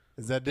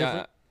 Is that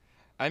different?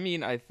 I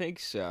mean, I think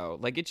so.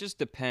 Like it just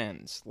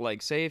depends.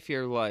 Like say if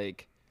you're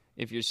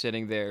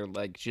sitting there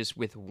like just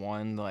with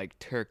one like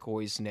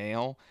turquoise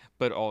nail,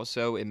 but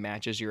also it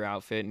matches your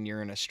outfit and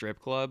you're in a strip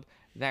club,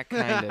 that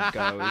kind of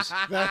goes.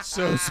 That's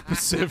so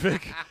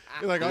specific.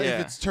 You're like, if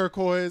it's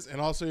turquoise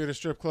and also you're in a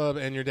strip club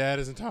and your dad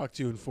hasn't talked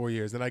to you in 4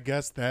 years, then I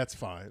guess that's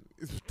fine.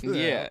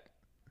 Yeah.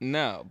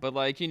 No, but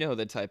like, you know,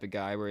 the type of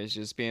guy where it's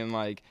just being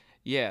like,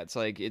 yeah, it's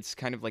like, it's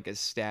kind of like a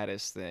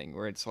status thing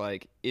where it's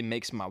like, it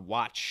makes my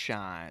watch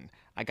shine.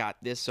 I got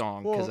this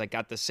on because I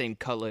got the same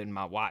color in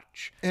my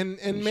watch. And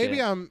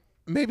maybe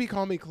maybe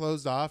call me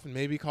closed off and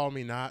maybe call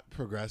me not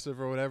progressive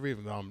or whatever,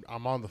 even though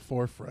I'm on the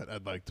forefront,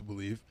 I'd like to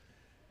believe.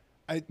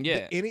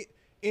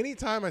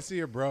 Anytime I see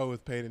a bro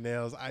with painted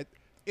nails,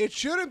 it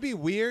shouldn't be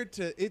weird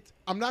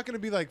I'm not gonna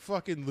be like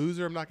fucking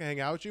loser, I'm not gonna hang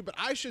out with you, but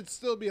I should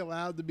still be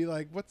allowed to be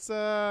like, what's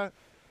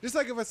just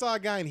like if I saw a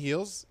guy in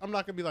heels, I'm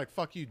not gonna be like,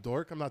 fuck you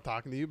dork, I'm not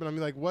talking to you, but I'm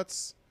like,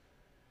 what's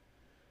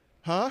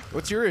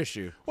your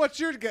issue? What's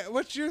your That's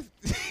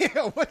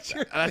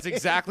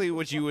exactly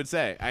what you would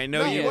say. I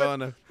know you well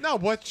enough. No,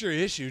 what's your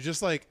issue?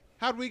 Just like,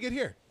 how'd we get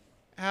here?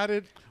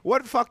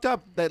 What fucked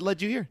up that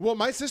led you here? Well,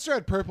 my sister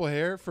had purple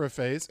hair for a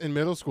phase in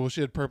middle school.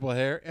 She had purple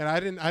hair, and I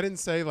didn't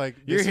say like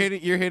you're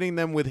hitting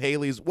them with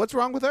Haley's. What's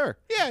wrong with her?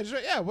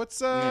 Yeah.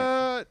 What's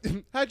how'd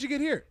you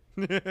get here?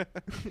 Did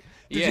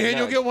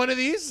Daniel get one of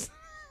these?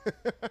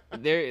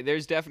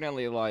 There's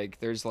definitely like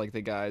there's like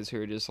the guys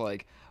who are just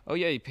like, oh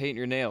yeah, you paint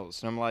your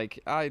nails, and I'm like,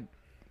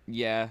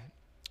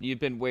 you've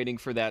been waiting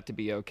for that to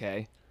be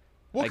okay.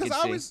 Well,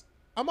 because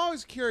I'm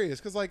always curious,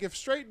 because like if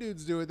straight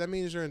dudes do it, that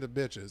means you're into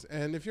bitches,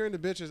 and if you're into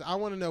bitches, I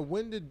want to know,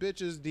 when did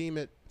bitches deem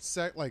it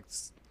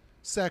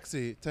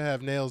sexy to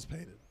have nails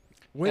painted?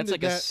 That's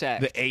like a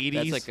sect. The 80s.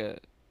 That's like a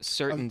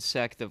certain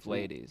sect of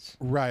ladies.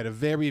 Right, a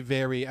very,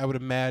 very, I would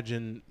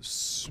imagine,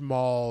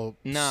 small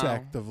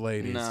sect of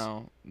ladies.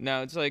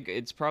 No,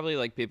 it's probably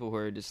like people who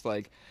are just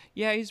like,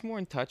 yeah, he's more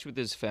in touch with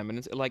his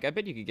feminine. Like, I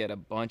bet you could get a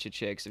bunch of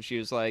chicks if she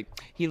was like,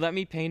 he let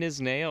me paint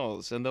his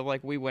nails, and then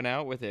like we went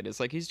out with it.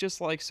 It's like he's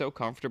just like so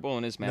comfortable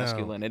in his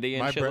masculinity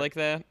and shit like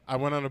that. I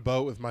went on a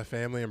boat with my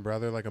family and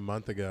brother like a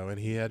month ago, and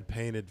he had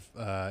painted,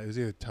 it was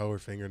either toe or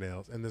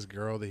fingernails, and this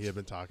girl that he had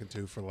been talking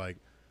to for like,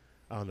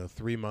 I don't know,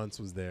 3 months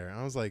was there.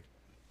 I was like,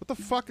 what the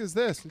fuck is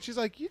this? And she's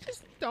like, you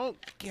just don't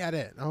get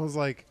it. And I was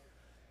like,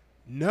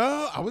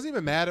 no. I wasn't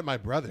even mad at my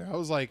brother. I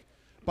was like,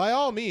 by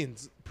all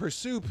means,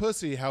 pursue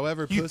pussy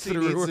however pussy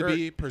needs to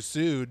be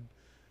pursued.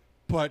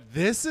 But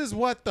this is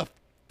what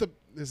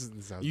this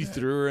sounds You bad.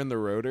 threw her in the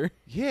rotor?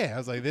 Yeah. I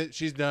was like,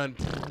 she's done.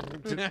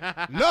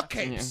 No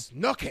capes.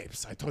 No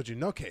capes. I told you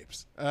no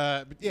capes.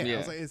 But yeah, I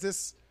was like, is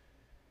this...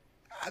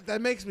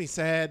 that makes me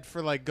sad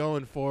for like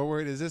going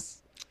forward. Is this...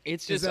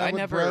 It's just I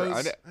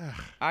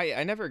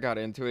never got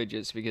into it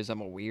just because I'm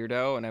a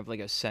weirdo and I have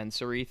like a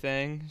sensory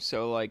thing.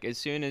 So like as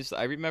soon as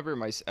I remember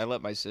I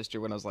let my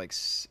sister when I was like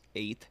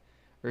 8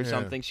 or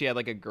something. She had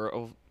like a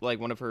girl, like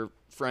one of her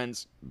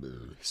friends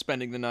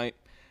spending the night,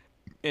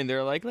 and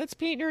they're like, let's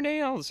paint your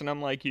nails, and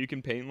I'm like, you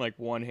can paint like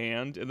one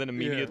hand, and then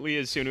immediately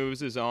as soon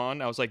as it was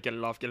on, I was like, get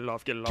it off. Get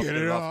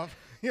it off.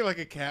 You're like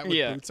a cat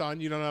with boots on.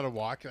 You don't know how to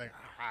walk. You're like,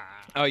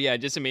 oh yeah,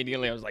 just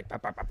immediately I was like,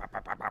 pop, pop, pop,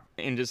 pop, pop, pop,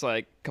 and just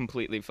like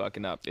completely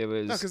fucking up. It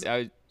was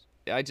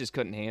I just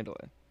couldn't handle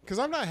it. Because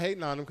I'm not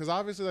hating on them, because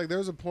obviously like there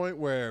was a point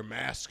where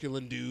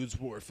masculine dudes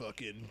wore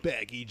fucking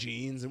baggy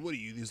jeans, and what are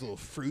you, these little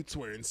fruits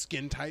wearing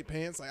skin tight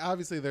pants? Like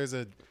obviously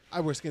I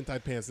wear skin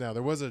tight pants now.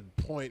 There was a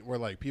point where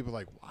like people are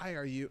like, why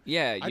are you?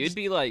 Yeah, you'd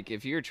be like,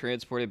 if you were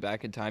transported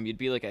back in time, you'd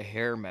be like a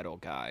hair metal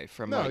guy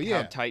from how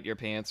tight your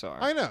pants are.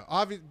 I know,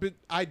 obviously, but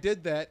I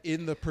did that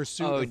in the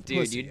pursuit of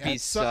pussy. You'd be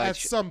at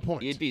some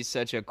point. You'd be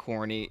such a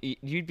corny.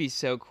 You'd be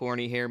so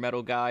corny hair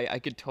metal guy. I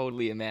could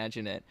totally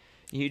imagine it.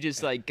 You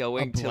just like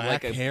going to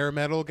like a hair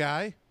metal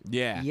guy.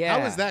 Yeah.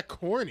 How is that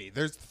corny?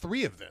 There's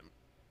 3 of them.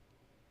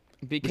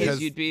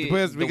 Because you'd be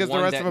because the the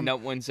one rest that of them, no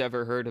one's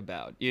ever heard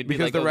about. You'd be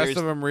because like, the rest there's-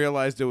 of them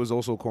realized it was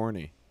also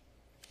corny.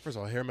 First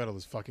of all, hair metal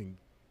is fucking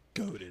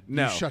goated.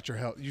 No. You shut your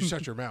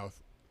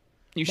mouth.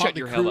 You shut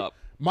your hell up.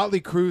 Motley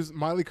Crue's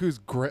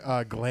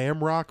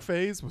glam rock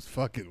phase was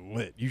fucking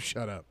lit. You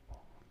shut up.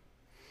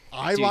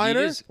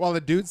 Eyeliner while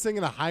the dude's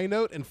singing a high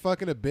note and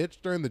fucking a bitch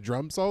during the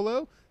drum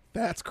solo.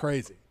 That's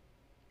crazy.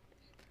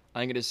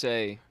 I'm gonna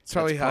say That's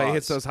probably how he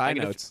hits those high I'm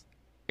gonna notes.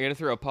 I'm gonna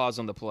throw a pause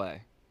on the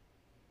play.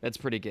 That's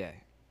pretty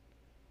gay.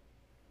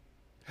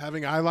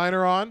 Having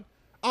eyeliner on.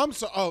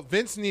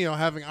 Vince Neil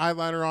having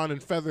eyeliner on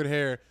and feathered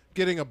hair,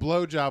 getting a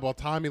blowjob while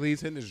Tommy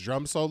Lee's hitting his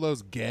drum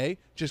solos gay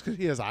just because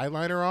he has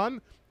eyeliner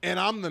on. And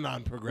I'm the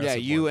non-progressive. Yeah,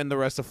 you one. and the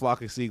rest of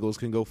Flock of Seagulls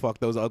can go fuck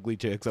those ugly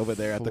chicks over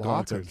there at the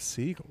Flock concert. of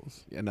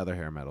Seagulls. Another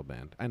hair metal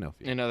band. I know.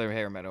 Another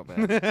hair metal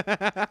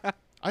band.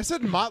 I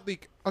said Motley.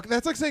 Okay,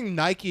 that's like saying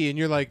Nike, and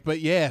you're like, but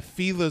yeah,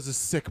 Fila's a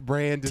sick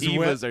brand.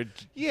 Divas are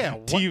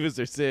what? Divas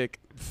are sick.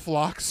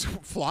 Flocks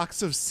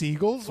of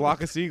seagulls.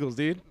 Flock of Seagulls,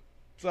 dude.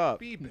 What's up?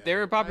 Be better.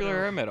 They're a popular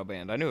hair metal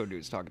band. I know what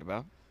dude's talking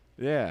about.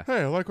 Yeah.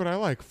 Hey, I like what I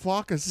like.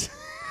 Flock of.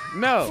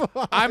 No,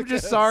 I'm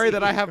just sorry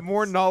that I have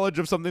more knowledge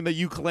of something that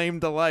you claim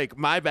to like.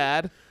 My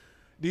bad.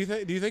 Do you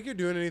think you're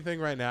doing anything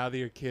right now that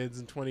your kids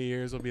in 20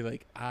 years will be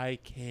like, I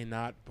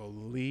cannot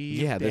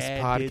believe This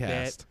Dad did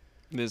podcast. that.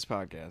 This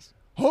podcast.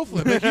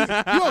 Hopefully, make you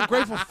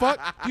ungrateful fuck.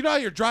 You know how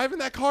you're driving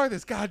that car?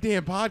 This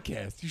goddamn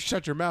podcast. You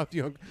shut your mouth.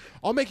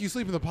 I'll make you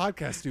sleep in the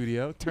podcast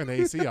studio. Turn the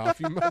AC off,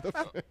 you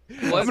motherfucker.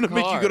 I'm gonna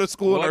make you go to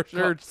school in our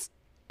shirts.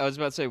 I was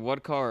about to say,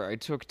 what car? I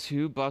took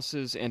 2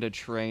 buses and a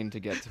train to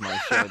get to my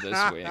show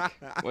this week.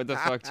 What the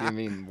fuck do you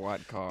mean,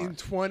 what car? In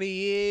 20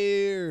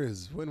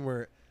 years, when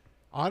we're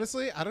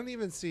honestly, I don't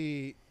even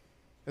see.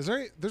 There's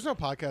no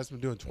podcast I'm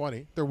doing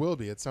 20. There will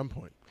be at some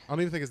point. I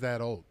don't even think it's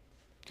that old.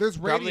 There's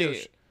radio.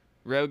 Probably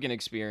Rogan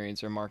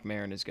Experience or Mark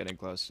Maron is getting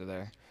close to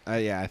there.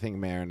 Yeah, I think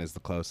Marin is the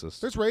closest.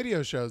 There's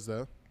radio shows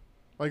though.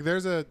 Like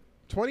there's a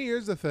 20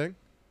 years a thing.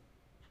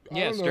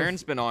 Yeah,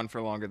 Stern's been on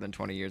for longer than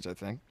 20 years, I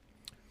think.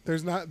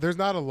 There's not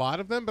a lot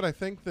of them, but I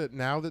think that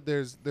now that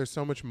there's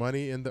so much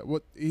money in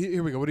the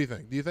here we go. What do you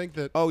think? Do you think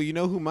that? Oh, you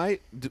know who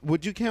might?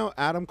 Would you count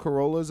Adam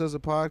Carolla's as a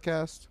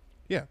podcast?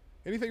 Yeah,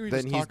 anything we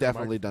Then just he's talk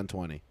definitely about. done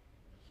 20.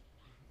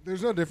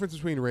 There's no difference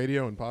between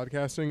radio and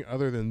podcasting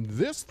other than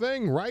this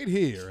thing right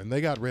here, and they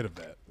got rid of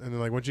that. And then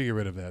like once you get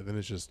rid of that, then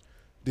it's just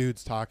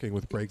dudes talking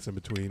with breaks in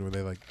between where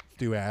they like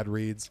do ad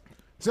reads.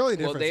 It's the only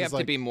difference. Well, they is, have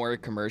to be more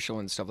commercial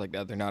and stuff like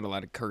that. They're not allowed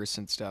to curse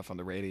and stuff on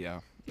the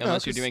radio.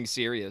 Unless you're doing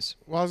Sirius.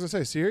 Well, I was gonna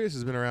say Sirius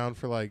has been around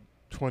for like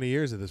 20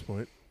 years at this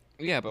point.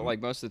 Yeah, but like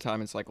most of the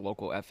time it's like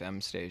local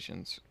FM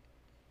stations.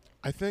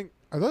 I think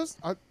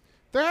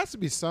there has to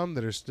be some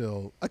that are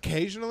still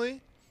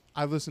occasionally.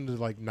 I listen to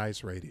like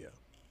nice radio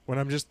when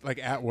I'm just like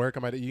at work.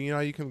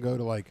 You can go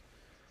to like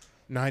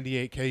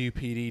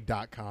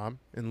 98kupd.com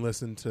and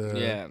listen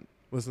to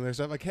their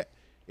stuff. Like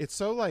it's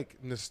so like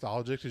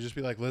nostalgic to just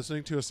be like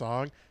listening to a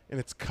song and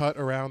it's cut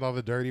around all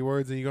the dirty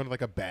words and you go into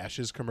like a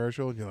Bash's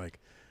commercial and you're like,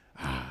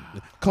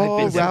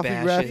 Call I've been to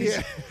Raffy Bash's.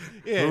 Raffy.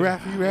 yeah.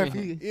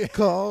 Raffy.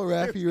 Call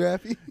Raffy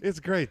Raffy. It's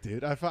great,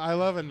 dude. I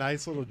love a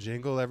nice little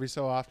jingle every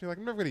so often. You're like,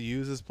 I'm never gonna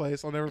use this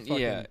place. I'll never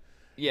fucking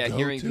Yeah, go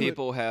hearing to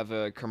people have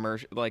a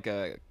commercial like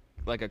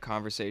a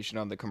conversation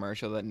on the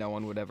commercial that no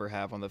one would ever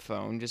have on the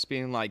phone, just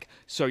being like,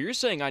 so you're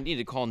saying I need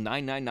to call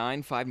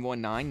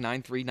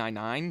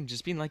 999-519-9399?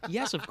 Just being like,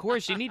 yes, of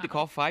course, you need to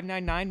call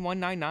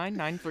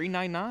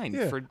 599-199-9399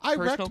 Yeah. for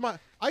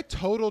I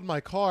totaled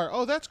my car.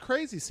 Oh, that's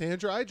crazy,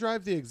 Sandra. I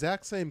drive the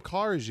exact same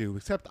car as you,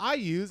 except I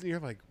use. And you're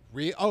like,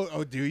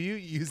 oh, do you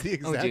use the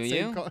exact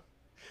same car?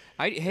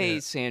 Hey,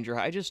 Sandra,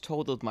 I just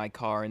totaled my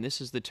car, and this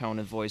is the tone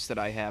of voice that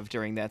I have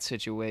during that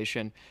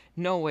situation.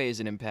 No way is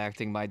it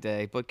impacting my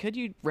day, but could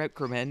you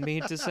recommend me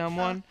to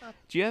someone?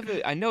 Do you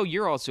have I know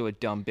you're also a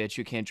dumb bitch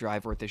who can't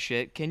drive worth a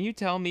shit. Can you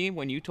tell me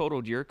when you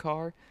totaled your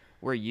car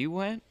where you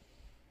went?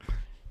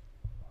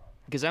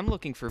 Because I'm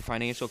looking for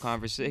financial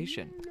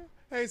conversation.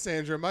 Hey,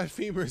 Sandra, my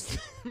femur's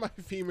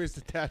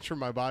detached from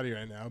my body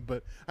right now,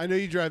 but I know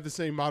you drive the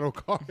same model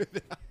car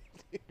that I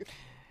do.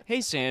 Hey,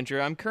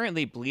 Sandra, I'm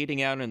currently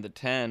bleeding out in the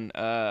 10.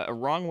 A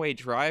wrong-way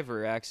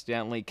driver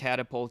accidentally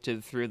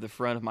catapulted through the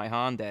front of my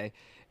Hyundai,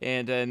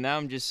 and now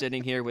I'm just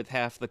sitting here with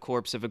half the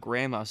corpse of a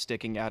grandma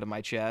sticking out of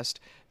my chest.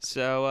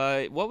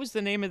 So, what was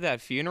the name of that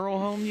funeral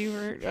home you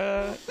were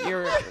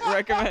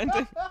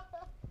recommending?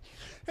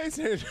 Hey,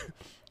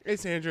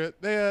 Sandra,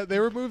 they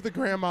removed the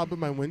grandma, but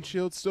my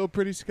windshield's still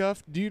pretty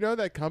scuffed. Do you know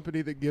that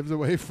company that gives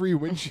away free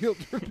windshield?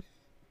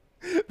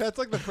 That's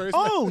like the first.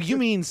 Oh, you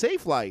mean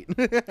Safe Light?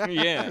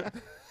 Yeah.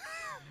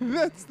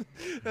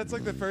 That's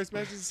like the first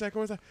message. The second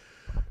one's like,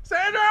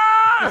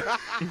 Sandra!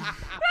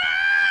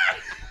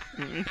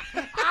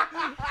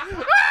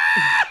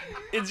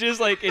 It's just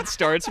like it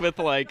starts with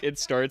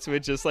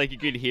just like you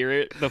could hear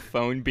it, the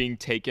phone being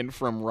taken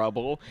from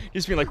rubble,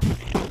 just being like,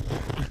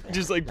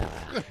 just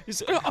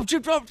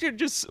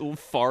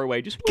far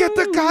away, just Get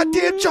the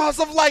goddamn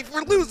jaws of life.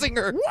 We're losing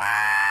her.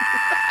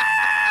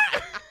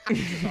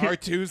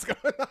 R2's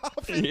going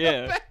off.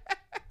 Yeah.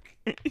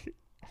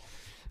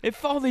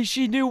 If only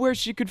she knew where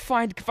she could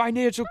find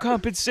financial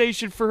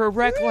compensation for a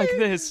wreck like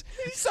this.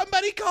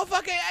 Somebody call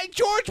fucking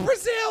George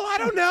Brazil. I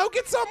don't know.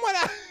 Get someone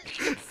out.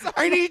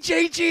 I need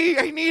JG.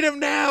 I need him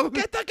now.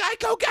 Get the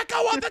Geico Gecko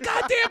on the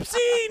goddamn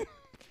scene.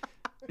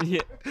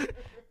 Yeah.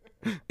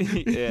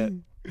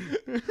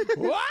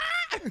 What?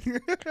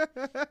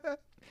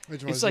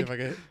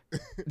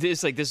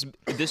 It's like this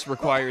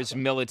requires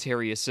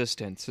military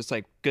assistance. It's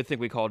like, good thing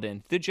we called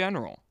in the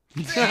general.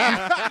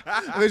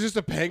 There's just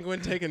a penguin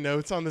taking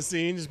notes on the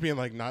scene, just being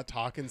like not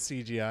talking,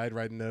 CGI'd,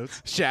 writing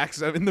notes.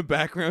 Shaq's in the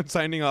background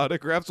signing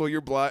autographs while you're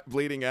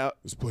bleeding out.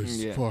 This place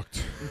is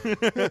fucked.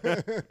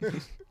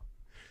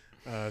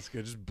 That's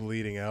good. Just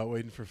bleeding out,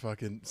 waiting for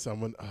fucking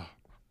someone. Oh.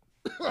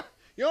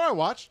 You know what I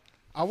watched?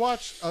 Oh,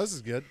 this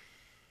is good.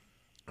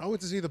 I went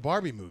to see the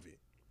Barbie movie.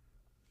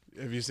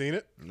 Have you seen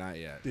it? Not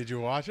yet. Did you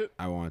watch it?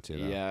 I want to.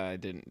 Though. Yeah, I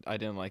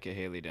didn't like it.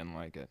 Haley didn't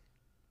like it.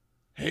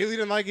 Haley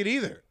didn't like it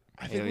either.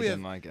 I think Haley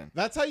didn't like it.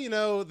 That's how you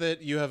know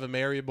that you have a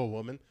marryable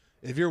woman.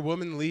 If your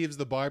woman leaves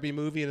the Barbie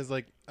movie and is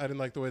like, I didn't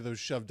like the way those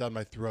shoved down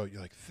my throat,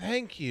 you're like,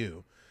 thank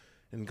you.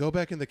 And go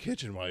back in the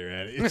kitchen while you're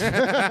at it.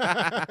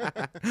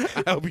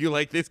 I hope you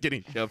like this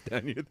getting shoved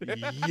down your throat.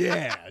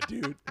 Yeah,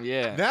 dude.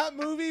 Yeah. That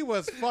movie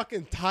was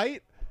fucking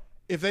tight.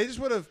 If they just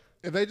would have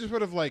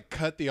like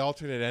cut the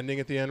alternate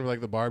ending at the end where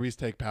like the Barbies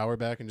take power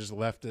back and just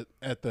left it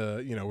at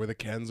the, you know, where the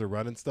Kens are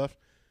running stuff.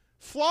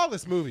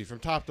 Flawless movie from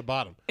top to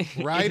bottom.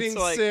 Writing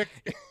sick.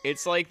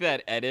 It's like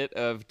that edit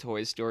of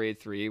Toy Story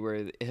 3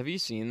 where, have you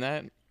seen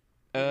that?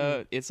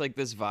 It's like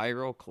this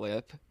viral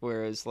clip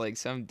where it's like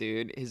some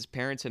dude, his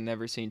parents had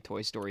never seen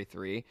Toy Story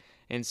 3,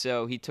 and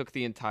so he took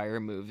the entire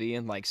movie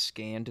and like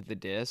scanned the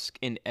disc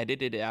and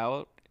edited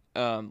out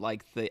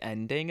like the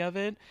ending of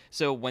it.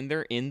 So when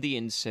they're in the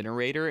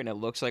incinerator and it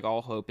looks like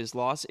all hope is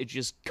lost, it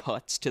just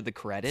cuts to the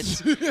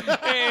credits.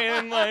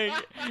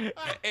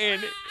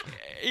 and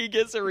he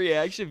gets a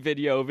reaction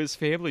video of his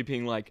family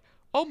being like,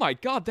 "Oh my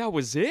god, that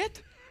was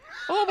it?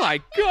 Oh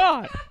my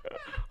god.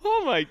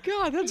 Oh my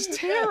god, that's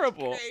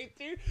terrible." That's great,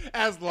 dude.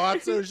 As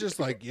Lotso's just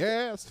like,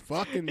 yes,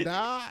 fucking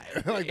die.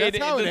 Like that's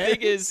how it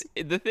ends.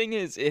 The thing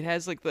is, it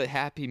has like the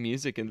happy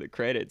music in the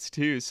credits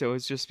too. So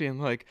it's just being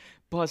like,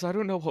 "Buzz, I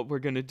don't know what we're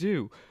gonna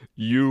do.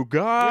 You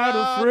got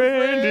a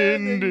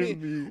friend in me.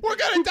 We're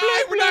gonna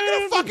die. We're not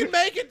gonna fucking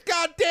make it.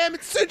 God damn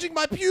it, singeing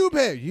my pube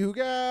hair. You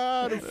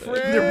got a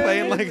friend." They're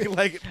playing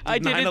like I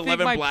didn't think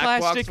my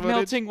plastic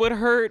melting would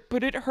hurt,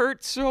 but it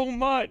hurt so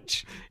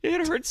much.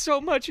 It hurts so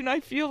much, and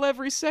I feel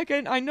every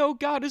second. I know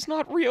God is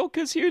not real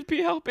because He would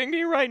be helping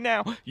me right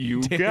now.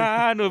 You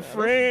got a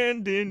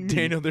friend in me.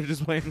 Daniel, they're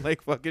just playing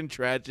like fucking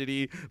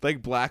tragedy,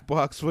 like black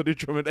box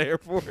footage from an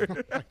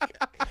airport.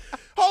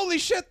 Holy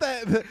shit,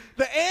 the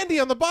Andy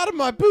on the bottom of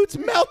my boots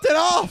melted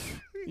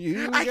off.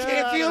 I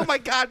can't feel my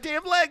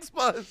goddamn legs,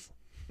 Buzz.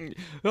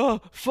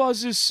 Oh,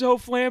 fuzz is so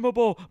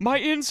flammable. My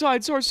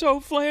insides are so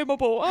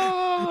flammable.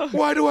 Ah.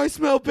 Why do I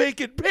smell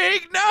bacon?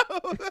 Pig,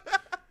 no.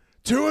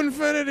 To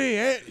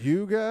infinity.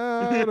 You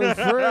got a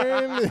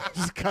friend. It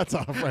just cuts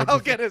off right I'll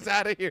get us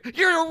out of here.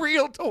 You're a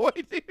real toy,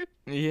 dude.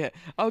 Yeah,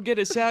 I'll get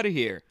us out of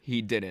here.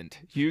 He didn't.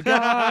 You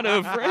got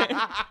a friend.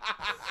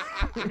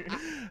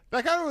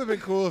 That kind of would have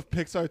been cool if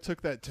Pixar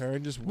took that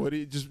turn.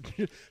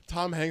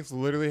 Tom Hanks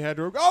literally had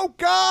to go, "Oh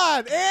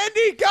God,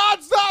 Andy,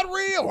 God's not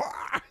real."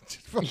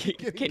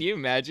 Can you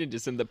imagine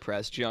just in the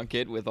press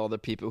junket with all the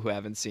people who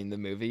haven't seen the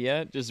movie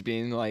yet, just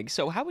being like,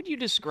 "So how would you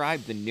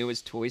describe the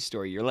newest Toy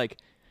Story?" You're like,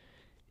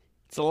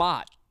 "It's a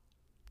lot."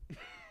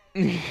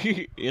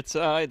 It's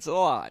a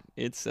lot.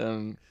 It's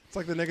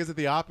like the niggas at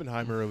the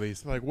Oppenheimer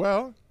release. Like,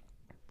 well,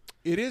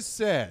 it is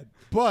sad,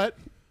 but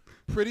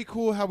pretty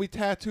cool how we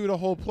tattooed a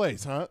whole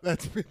place, huh?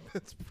 That's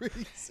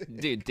pretty sick.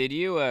 Dude, did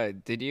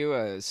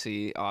you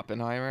see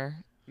Oppenheimer?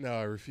 No,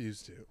 I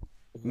refuse to.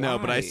 No,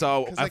 but I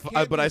saw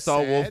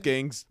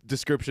Wolfgang's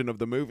description of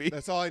the movie.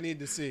 That's all I need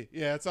to see.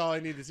 Yeah, that's all I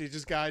need to see.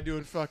 Just guy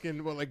doing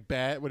fucking what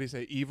do you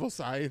say? Evil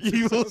science.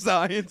 Evil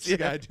science. Yeah.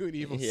 Guy doing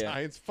evil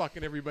science,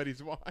 fucking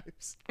everybody's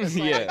wives.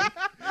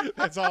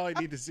 That's all I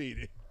need to see,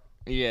 dude.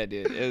 Yeah,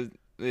 dude.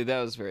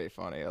 That was very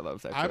funny. I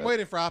love that. I'm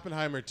waiting for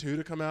Oppenheimer 2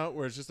 to come out,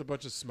 where it's just a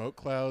bunch of smoke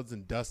clouds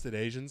and dusted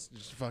Asians,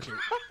 just fucking,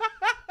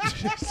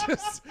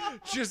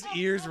 just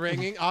ears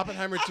ringing.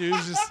 Oppenheimer 2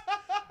 is just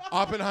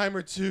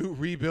Oppenheimer 2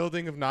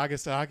 rebuilding of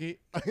Nagasaki.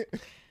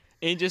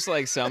 And just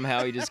like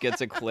somehow he just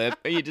gets a clip.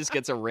 He just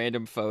gets a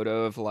random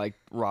photo of like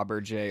Robert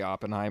J.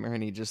 Oppenheimer,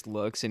 and he just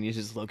looks at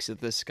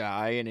the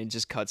sky, and it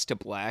just cuts to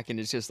black, and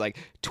it's just like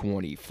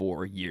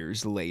 24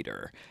 years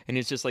later, and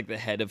it's just like the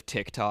head of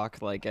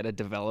TikTok, like at a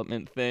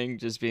development thing,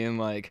 just being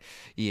like,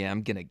 "Yeah,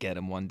 I'm gonna get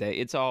him one day."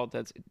 It's all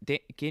that's.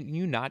 Can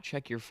you not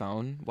check your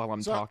phone while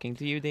I'm talking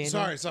to you,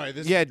 Daniel? Sorry.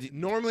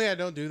 Normally I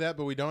don't do that,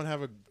 but we don't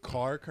have a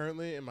car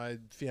currently, and my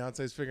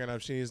fiance's figuring out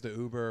if she needs to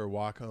Uber or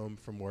walk home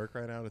from work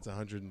right now. And it's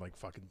 100 and like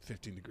fucking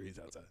 15 degrees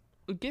outside.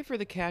 Give her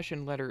the cash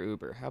and let her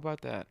Uber. How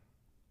about that?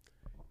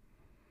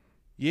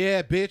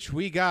 Yeah, bitch,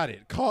 we got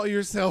it. Call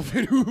yourself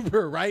an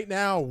Uber right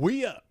now.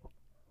 We up.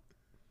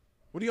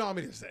 What do you want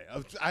me to say?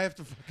 I have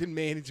to fucking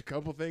manage a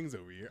couple things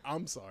over here.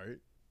 I'm sorry.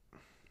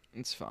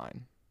 It's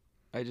fine.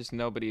 I just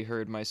nobody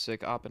heard my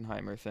sick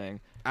Oppenheimer thing.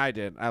 I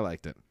did. I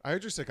liked it. I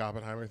heard your sick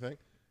Oppenheimer thing.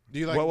 Do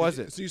you like? What was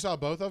it? So you saw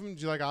both of them.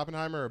 Do you like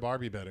Oppenheimer or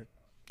Barbie better?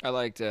 I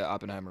liked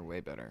Oppenheimer way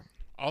better.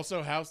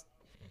 Also, House.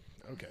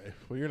 Okay,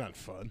 well you're not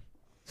fun.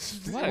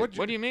 What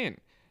do you mean?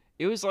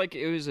 It was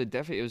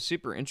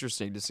super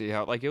interesting to see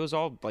how like it was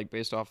all like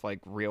based off like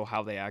real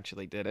how they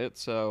actually did it.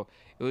 So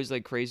it was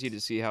like crazy to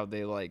see how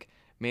they like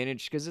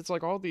managed because it's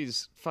like all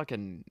these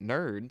fucking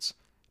nerds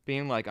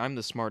being like I'm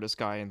the smartest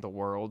guy in the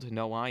world.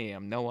 No, I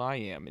am. No, I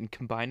am. And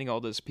combining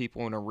all those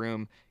people in a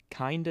room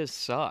kind of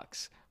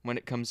sucks when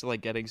it comes to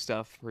like getting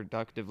stuff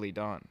productively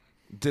done.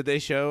 Did they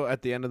show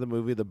at the end of the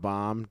movie the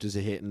bomb just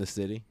hit in the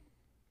city?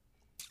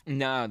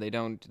 No, they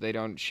don't. They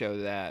don't show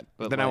that.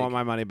 But then like, I want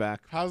my money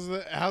back. How's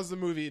the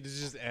movie? Does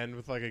it just end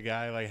with like a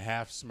guy like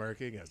half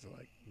smirking as to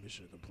like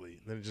mission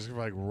complete? And then it just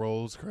like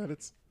rolls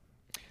credits.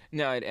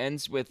 No, it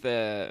ends with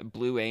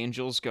Blue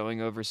Angels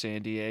going over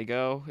San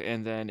Diego,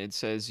 and then it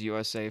says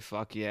USA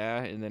fuck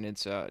yeah, and then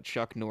it's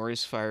Chuck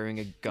Norris firing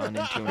a gun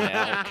into an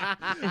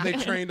elk. They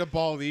trained a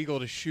bald eagle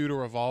to shoot a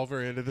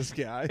revolver into this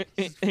guy.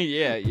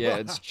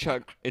 yeah,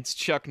 it's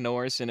Chuck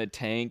Norris in a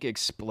tank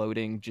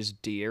exploding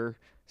just deer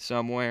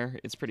somewhere.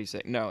 It's pretty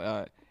sick.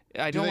 No,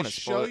 I don't want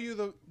to spoil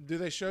it. Do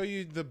they show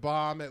you the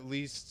bomb at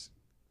least?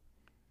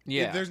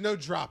 Yeah. There's no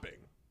dropping.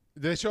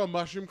 Do they show a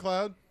mushroom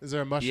cloud? Is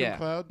there a mushroom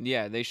cloud?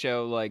 Yeah, they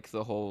show like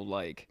the whole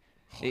like.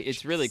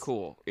 It's really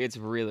cool. It's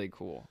really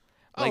cool.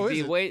 Like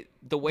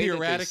the way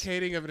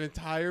eradicating of an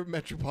entire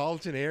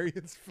metropolitan area.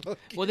 Is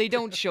fucking well, they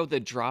don't show the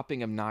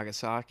dropping of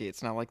Nagasaki.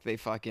 It's not like they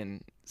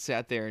fucking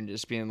sat there and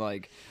just being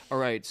like, all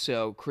right,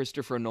 so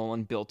Christopher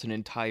Nolan built an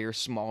entire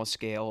small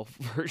scale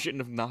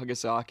version of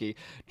Nagasaki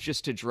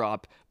just to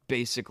drop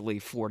basically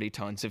 40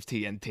 tons of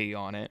TNT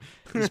on it.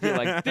 Just be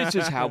like, this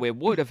is how it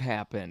would have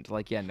happened.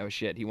 Like, yeah, no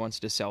shit. He wants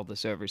to sell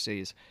this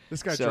overseas.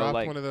 This guy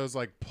dropped one of those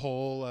like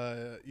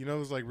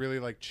those like really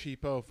like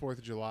cheapo 4th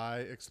of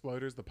July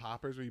exploders, the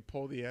poppers where you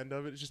pull the end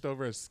of it. It's just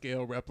over a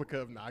scale replica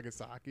of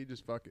Nagasaki.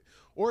 Just fuck it.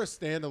 Or a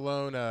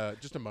standalone,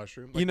 just a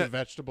mushroom, like a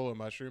vegetable or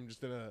mushroom,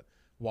 just in a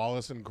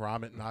Wallace and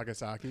Gromit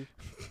Nagasaki.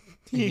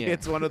 Yeah.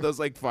 It's one of those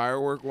like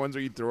firework ones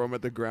where you throw them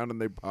at the ground and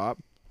they pop.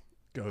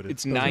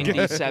 It's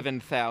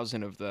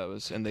 97,000 of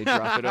those, and they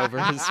drop it over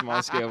a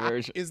small scale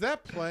version. Is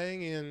that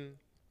playing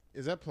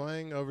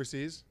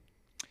overseas?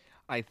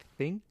 I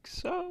think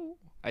so.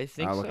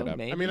 I'll look it up.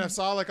 Maybe. I mean, I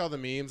saw like all the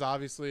memes,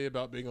 obviously,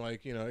 about being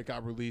like, it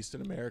got released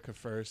in America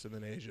first, and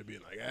then Asia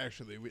being like,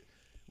 actually,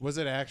 was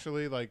it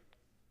actually like,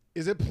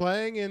 is it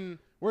playing in?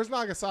 Where's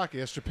Nagasaki?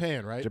 It's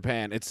Japan, right?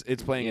 Japan. It's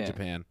playing in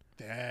Japan.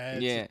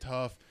 That's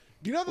tough.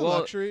 Do you know the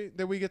luxury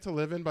that we get to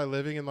live in by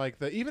living in like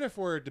even if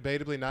we're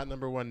debatably not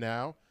 #1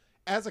 now?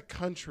 As a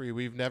country,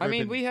 we've never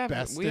been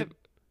bested.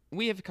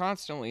 We have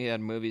constantly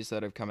had movies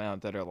that have come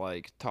out that are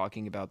like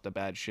talking about the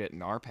bad shit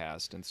in our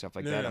past and stuff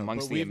like that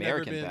amongst the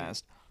American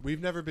past.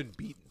 We've never been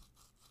beaten.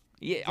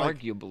 Yeah, like,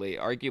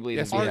 arguably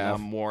yes,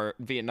 the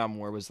Vietnam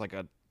War was like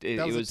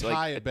it was a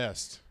tie at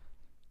best.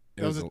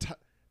 That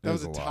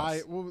was a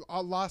tie. Well,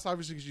 a loss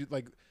obviously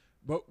because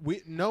but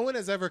no one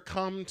has ever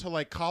come to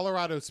like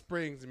Colorado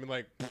Springs and been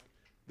like,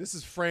 this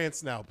is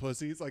France now,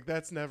 pussies. Like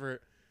that's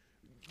never.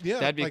 Yeah,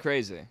 that'd be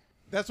crazy.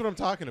 That's what I'm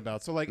talking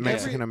about. So like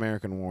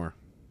Mexican-American War.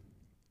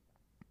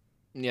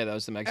 Yeah, that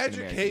was the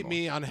Mexican-American War. Educate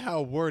me on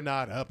how we're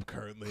not up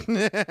currently.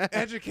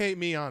 Educate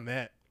me on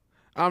that.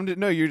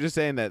 No, you're just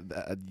saying that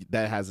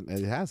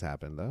it has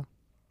happened though.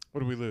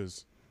 What did we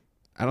lose?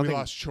 We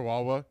lost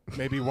Chihuahua,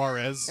 maybe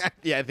Juarez.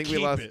 Yeah, I think we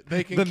lost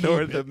They can the keep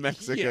north it. of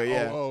Mexico.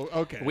 Yeah. Oh,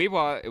 okay.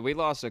 We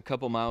lost a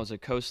couple miles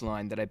of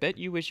coastline that I bet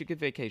you wish you could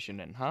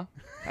vacation in, huh?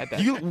 I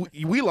bet.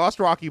 We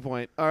lost Rocky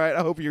Point. All right, I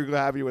hope you're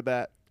happy with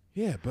that.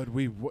 Yeah, but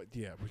you're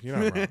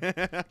not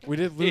wrong. We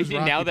did lose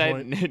Rocky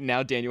Point.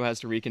 Now Daniel has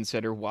to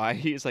reconsider why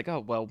he's like, oh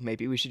well,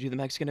 maybe we should do the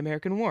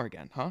Mexican-American War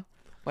again, huh?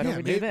 Why don't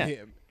we do that?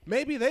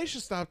 Maybe they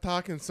should stop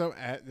talking so.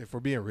 If we're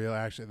being real,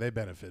 actually, they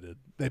benefited.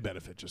 They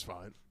benefit just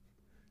fine.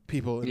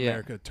 People in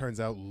America, turns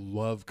out,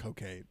 love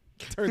cocaine.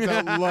 Turns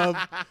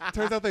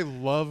out they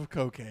love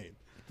cocaine.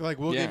 They're like,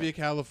 we'll give you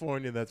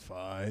California, that's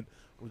fine.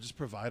 We'll just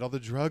provide all the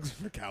drugs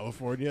for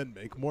California and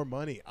make more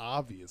money,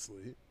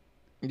 obviously.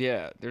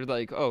 Yeah, they're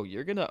like, oh,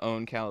 you're going to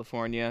own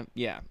California?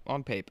 Yeah,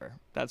 on paper.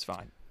 That's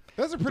fine.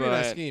 That's a pretty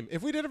nice scheme.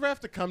 If we'd ever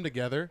have to come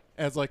together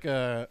as like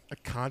a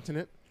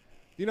continent,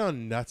 you know how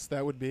nuts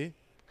that would be?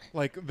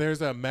 Like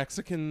there's a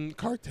Mexican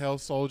cartel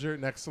soldier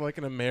next to like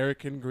an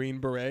American Green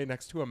Beret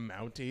next to a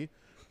Mountie.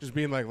 Just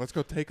being like, let's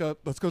go take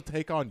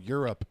on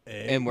Europe,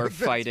 eh? And we're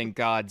fighting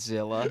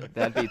Godzilla.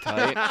 That'd be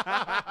tight.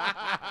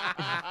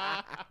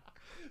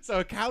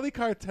 So Cali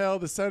Cartel,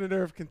 the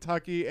senator of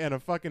Kentucky, and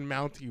a fucking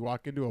Mountie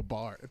walk into a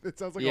bar. It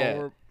sounds like a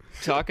horror.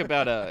 Talk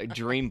about a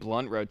dream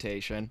blunt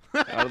rotation.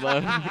 I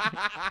love.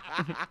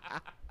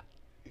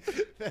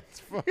 That's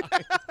fine.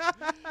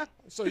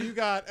 So you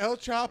got El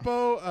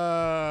Chapo,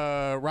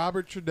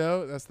 Robert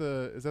Trudeau. Is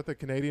that the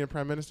Canadian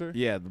Prime Minister?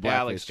 Yeah, the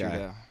blackface guy.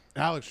 Trudeau.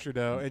 Alex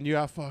Trudeau, and you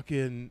have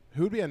fucking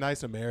who'd be a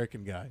nice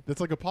American guy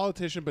that's like a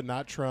politician but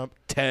not Trump.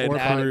 Ted or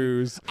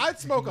Cruz. I'd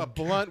smoke a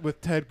blunt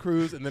with Ted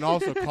Cruz and then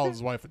also call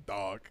his wife a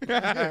dog.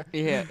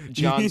 Yeah,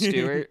 Jon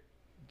Stewart.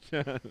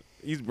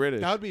 He's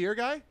British. That would be your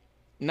guy?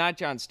 Not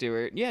Jon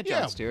Stewart. Yeah,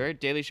 Jon Yeah. Stewart.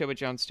 Daily Show with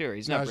Jon Stewart.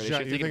 He's not No, British. You're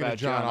You're thinking about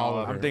John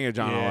Oliver. I'm thinking of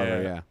John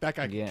Oliver, yeah. That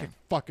guy Yeah. kick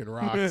fucking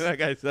rocks. That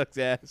guy sucks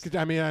ass.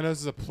 I mean, I know this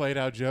is a played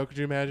out joke. Could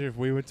you imagine if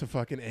we went to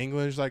fucking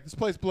England? Like, this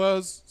place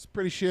blows. It's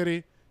pretty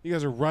shitty. You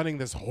guys are running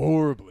this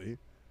horribly.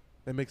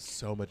 They make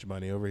so much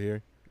money over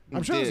here.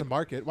 I'm sure there's a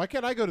market. Why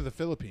can't I go to the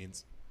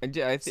Philippines?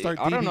 I Start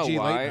don't know DDG late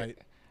why. night.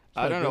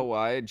 I don't know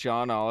why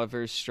John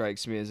Oliver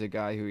strikes me as a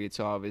guy who eats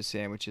all of his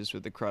sandwiches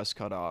with the crust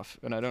cut off,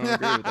 and I don't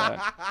agree with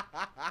that.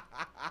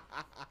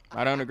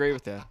 I don't agree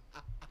with that.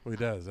 Well, he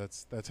does.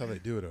 That's how they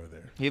do it over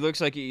there. He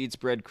looks like he eats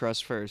bread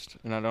crust first,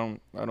 and I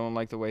don't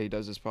like the way he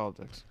does his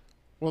politics.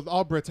 Well,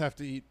 all Brits have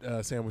to eat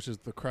sandwiches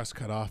with the crust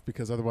cut off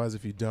because otherwise,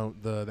 if you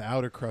don't, the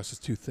outer crust is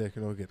too thick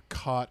and it'll get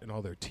caught and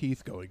all their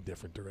teeth going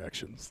different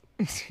directions.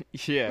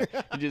 Yeah,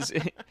 it just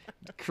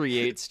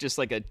creates just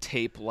like a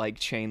tape-like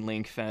chain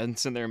link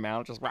fence in their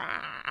mouth. Just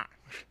rah!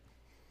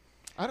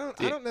 I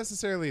don't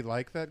necessarily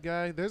like that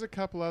guy. There's a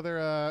couple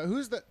other.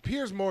 Who's that?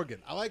 Piers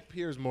Morgan. I like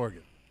Piers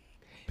Morgan.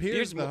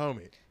 Piers the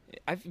homie.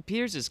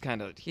 Piers is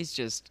kind of. He's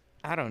just.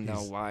 I don't know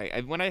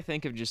why. When I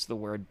think of just the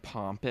word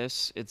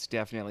pompous, it's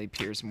definitely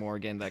Piers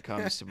Morgan that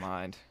comes to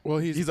mind. Well,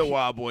 He's a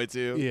wild boy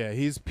too. Yeah,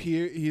 he's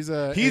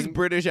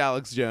British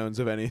Alex Jones,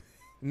 if any.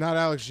 Not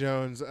Alex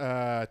Jones.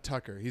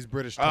 Tucker. He's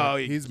British. Tucker.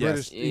 He's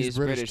British. He's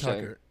British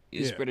Tucker.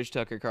 He's British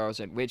Tucker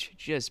Carlson, which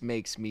just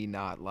makes me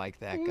not like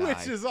that guy.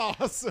 Which is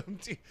awesome.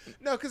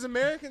 No, because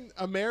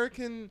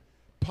American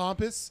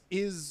pompous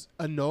is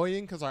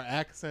annoying because our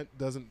accent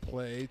doesn't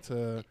play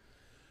to.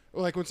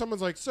 Like when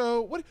someone's like,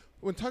 so what?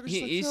 When Tucker's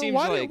like, so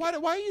why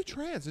are you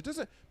trans? It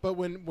doesn't. But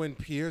when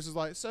Piers is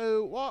like,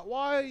 so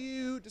why are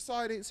you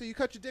deciding? So you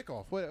cut your dick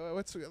off?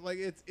 What's like?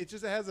 It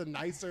just has a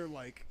nicer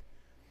like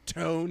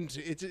tone.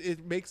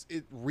 It makes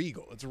it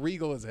regal. It's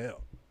regal as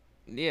hell.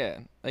 Yeah,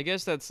 I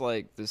guess that's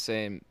like the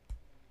same.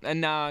 And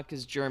nah,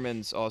 because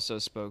Germans also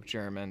spoke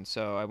German,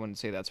 so I wouldn't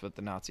say that's what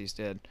the Nazis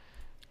did.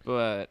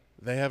 But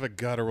they have a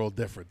guttural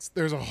difference.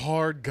 There's a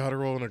hard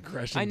guttural and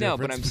aggression. I know,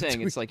 but I'm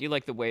saying it's like you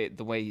like the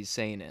way he's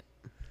saying it.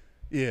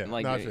 Yeah,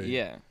 like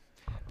yeah.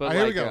 But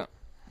here we go.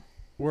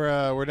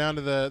 We're down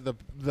to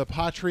the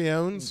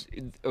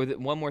Patreons.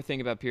 One more thing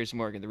about Piers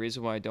Morgan. The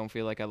reason why I don't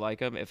feel like I like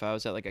him, if I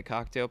was at like a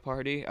cocktail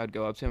party, I'd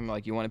go up to him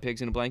like, "You want a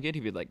pigs in a blanket?"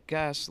 He'd be like,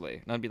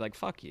 "Ghastly," and I'd be like,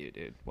 "Fuck you,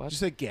 dude." What? Did you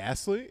say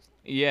ghastly?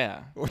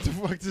 Yeah. What the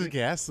fuck does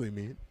ghastly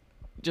mean?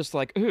 Just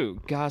like,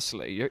 ooh,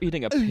 ghastly. You're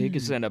eating a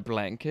pigs in a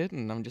blanket,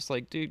 and I'm just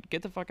like, dude,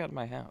 get the fuck out of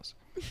my house.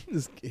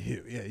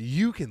 Yeah,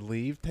 you can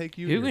leave. Take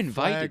you. Who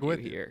invited you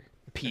here?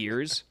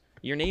 Piers.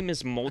 Your name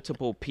is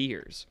multiple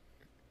Piers.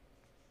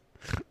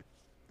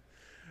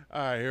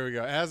 All right, here we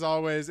go. As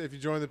always, if you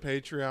join the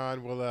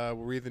Patreon, we'll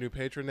read the new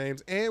patron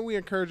names, and we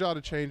encourage y'all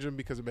to change them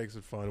because it makes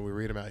it fun. We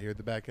read them out here at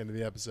the back end of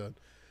the episode.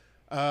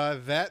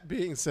 That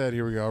being said,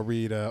 here we go. I'll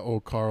read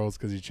old Carl's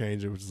because he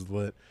changed it, which is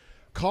lit.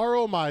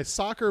 Carl, my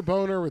soccer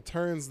boner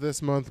returns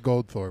this month,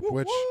 Goldthorpe,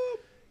 which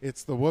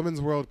it's the Women's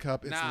World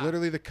Cup. It's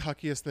literally the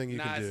cuckiest thing you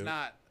can do. It's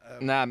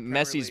not.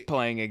 Messi's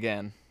playing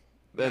again.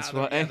 That's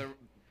why.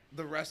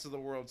 The rest of the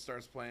world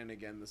starts playing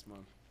again this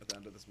month, at the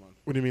end of this month.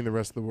 What do you mean the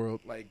rest of the world?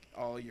 Like,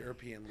 all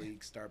European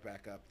leagues start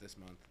back up this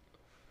month.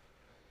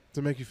 Does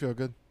it make you feel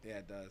good? Yeah,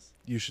 it does.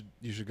 You should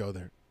go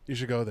there. You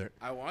should go there.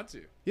 I want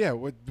to. Yeah,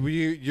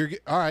 you're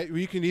all right.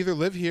 You can either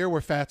live here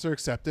where fats are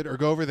accepted, or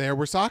go over there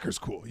where soccer's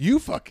cool. You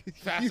fucking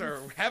fats are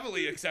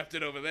heavily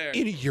accepted over there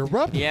in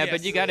Europe. Yeah,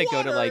 but you got to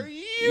go to like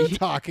you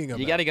talking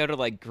about. You got to go to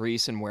like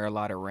Greece and wear a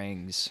lot of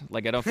rings.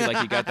 Like I don't feel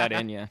like you got that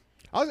in you.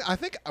 I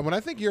think when I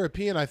think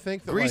European, I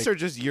think that Greece are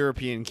just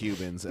European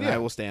Cubans, and I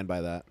will stand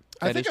by that.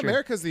 I think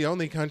America's the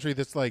only country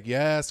that's like,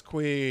 yes,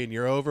 queen,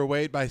 you're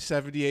overweight by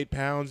 78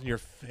 pounds and your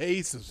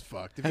face is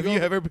fucked. Have you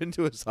ever been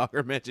to a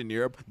soccer match in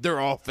Europe? They're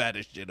all fat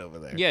as shit over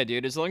there. Yeah,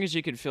 dude, as long as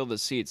you can fill the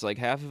seats, like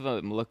half of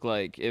them look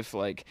like if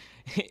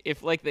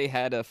they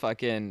had a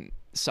fucking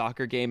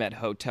soccer game at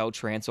Hotel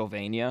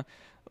Transylvania.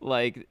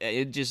 Like,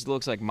 it just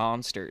looks like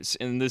monsters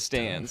in the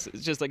stands.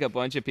 It's just like a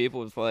bunch of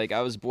people with like,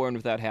 I was born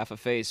without half a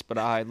face, but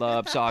I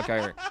love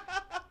soccer.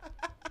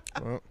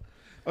 Well,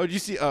 did you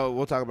see? Oh,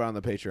 we'll talk about it on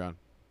the Patreon.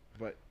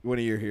 But one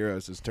of your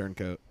heroes is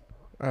Turncoat.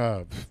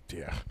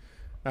 Yeah.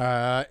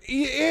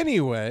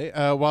 Anyway,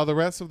 while the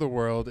rest of the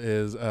world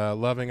is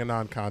loving a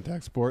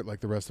non-contact sport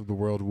like the rest of the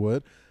world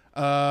would,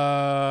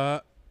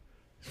 Trevin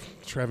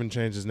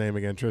changed his name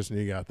again. Tristan,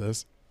 you got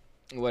this.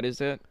 What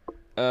is it?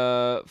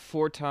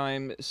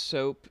 4-time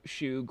soap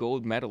shoe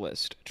gold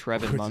medalist,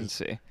 Trevin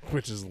Muncie.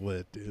 Which is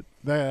lit, dude.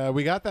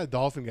 We got that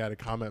Dolphin guy to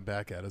comment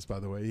back at us, by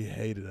the way. He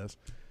hated us.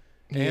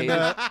 And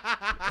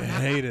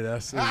hated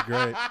us. It was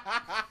great.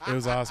 It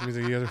was awesome. He's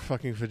like, you guys are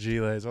fucking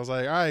fajiles. I was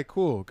like, all right,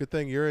 cool. Good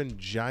thing you're in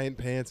giant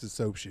pants and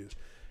soap shoes.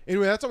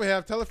 Anyway, that's all we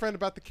have. Tell a friend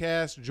about the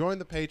cast. Join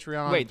the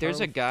Patreon. Wait,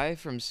 there's a guy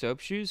from Soap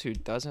Shoes who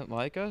doesn't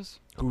like us?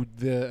 Who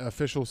the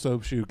official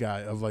soap shoe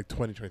guy of like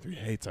 2023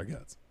 hates our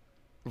guts.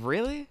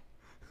 Really?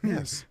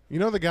 Yes. You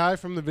know the guy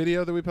from the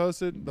video that we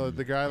posted?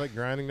 The guy like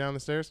grinding down the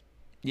stairs?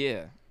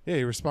 Yeah. Yeah,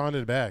 he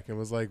responded back and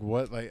was like,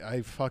 what? Like,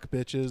 I fuck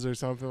bitches or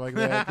something like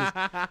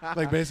that?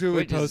 Like, basically what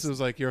we Which is- posted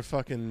was like, you're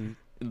fucking...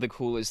 The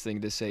coolest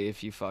thing to say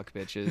if you fuck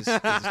bitches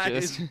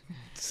is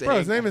just... Bro,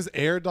 his name is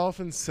Air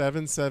Dolphin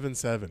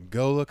 777.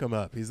 Go look him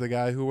up. He's the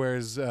guy who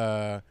wears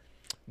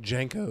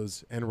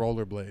Jankos and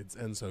rollerblades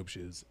and soap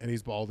shoes, and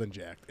he's bald and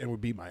jacked and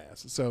would beat my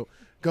ass. So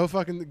go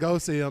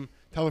see him.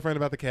 Tell a friend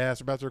about the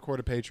cast. We're about to record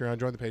a Patreon.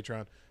 Join the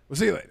Patreon. We'll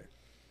see you later.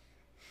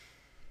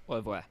 Au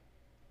revoir.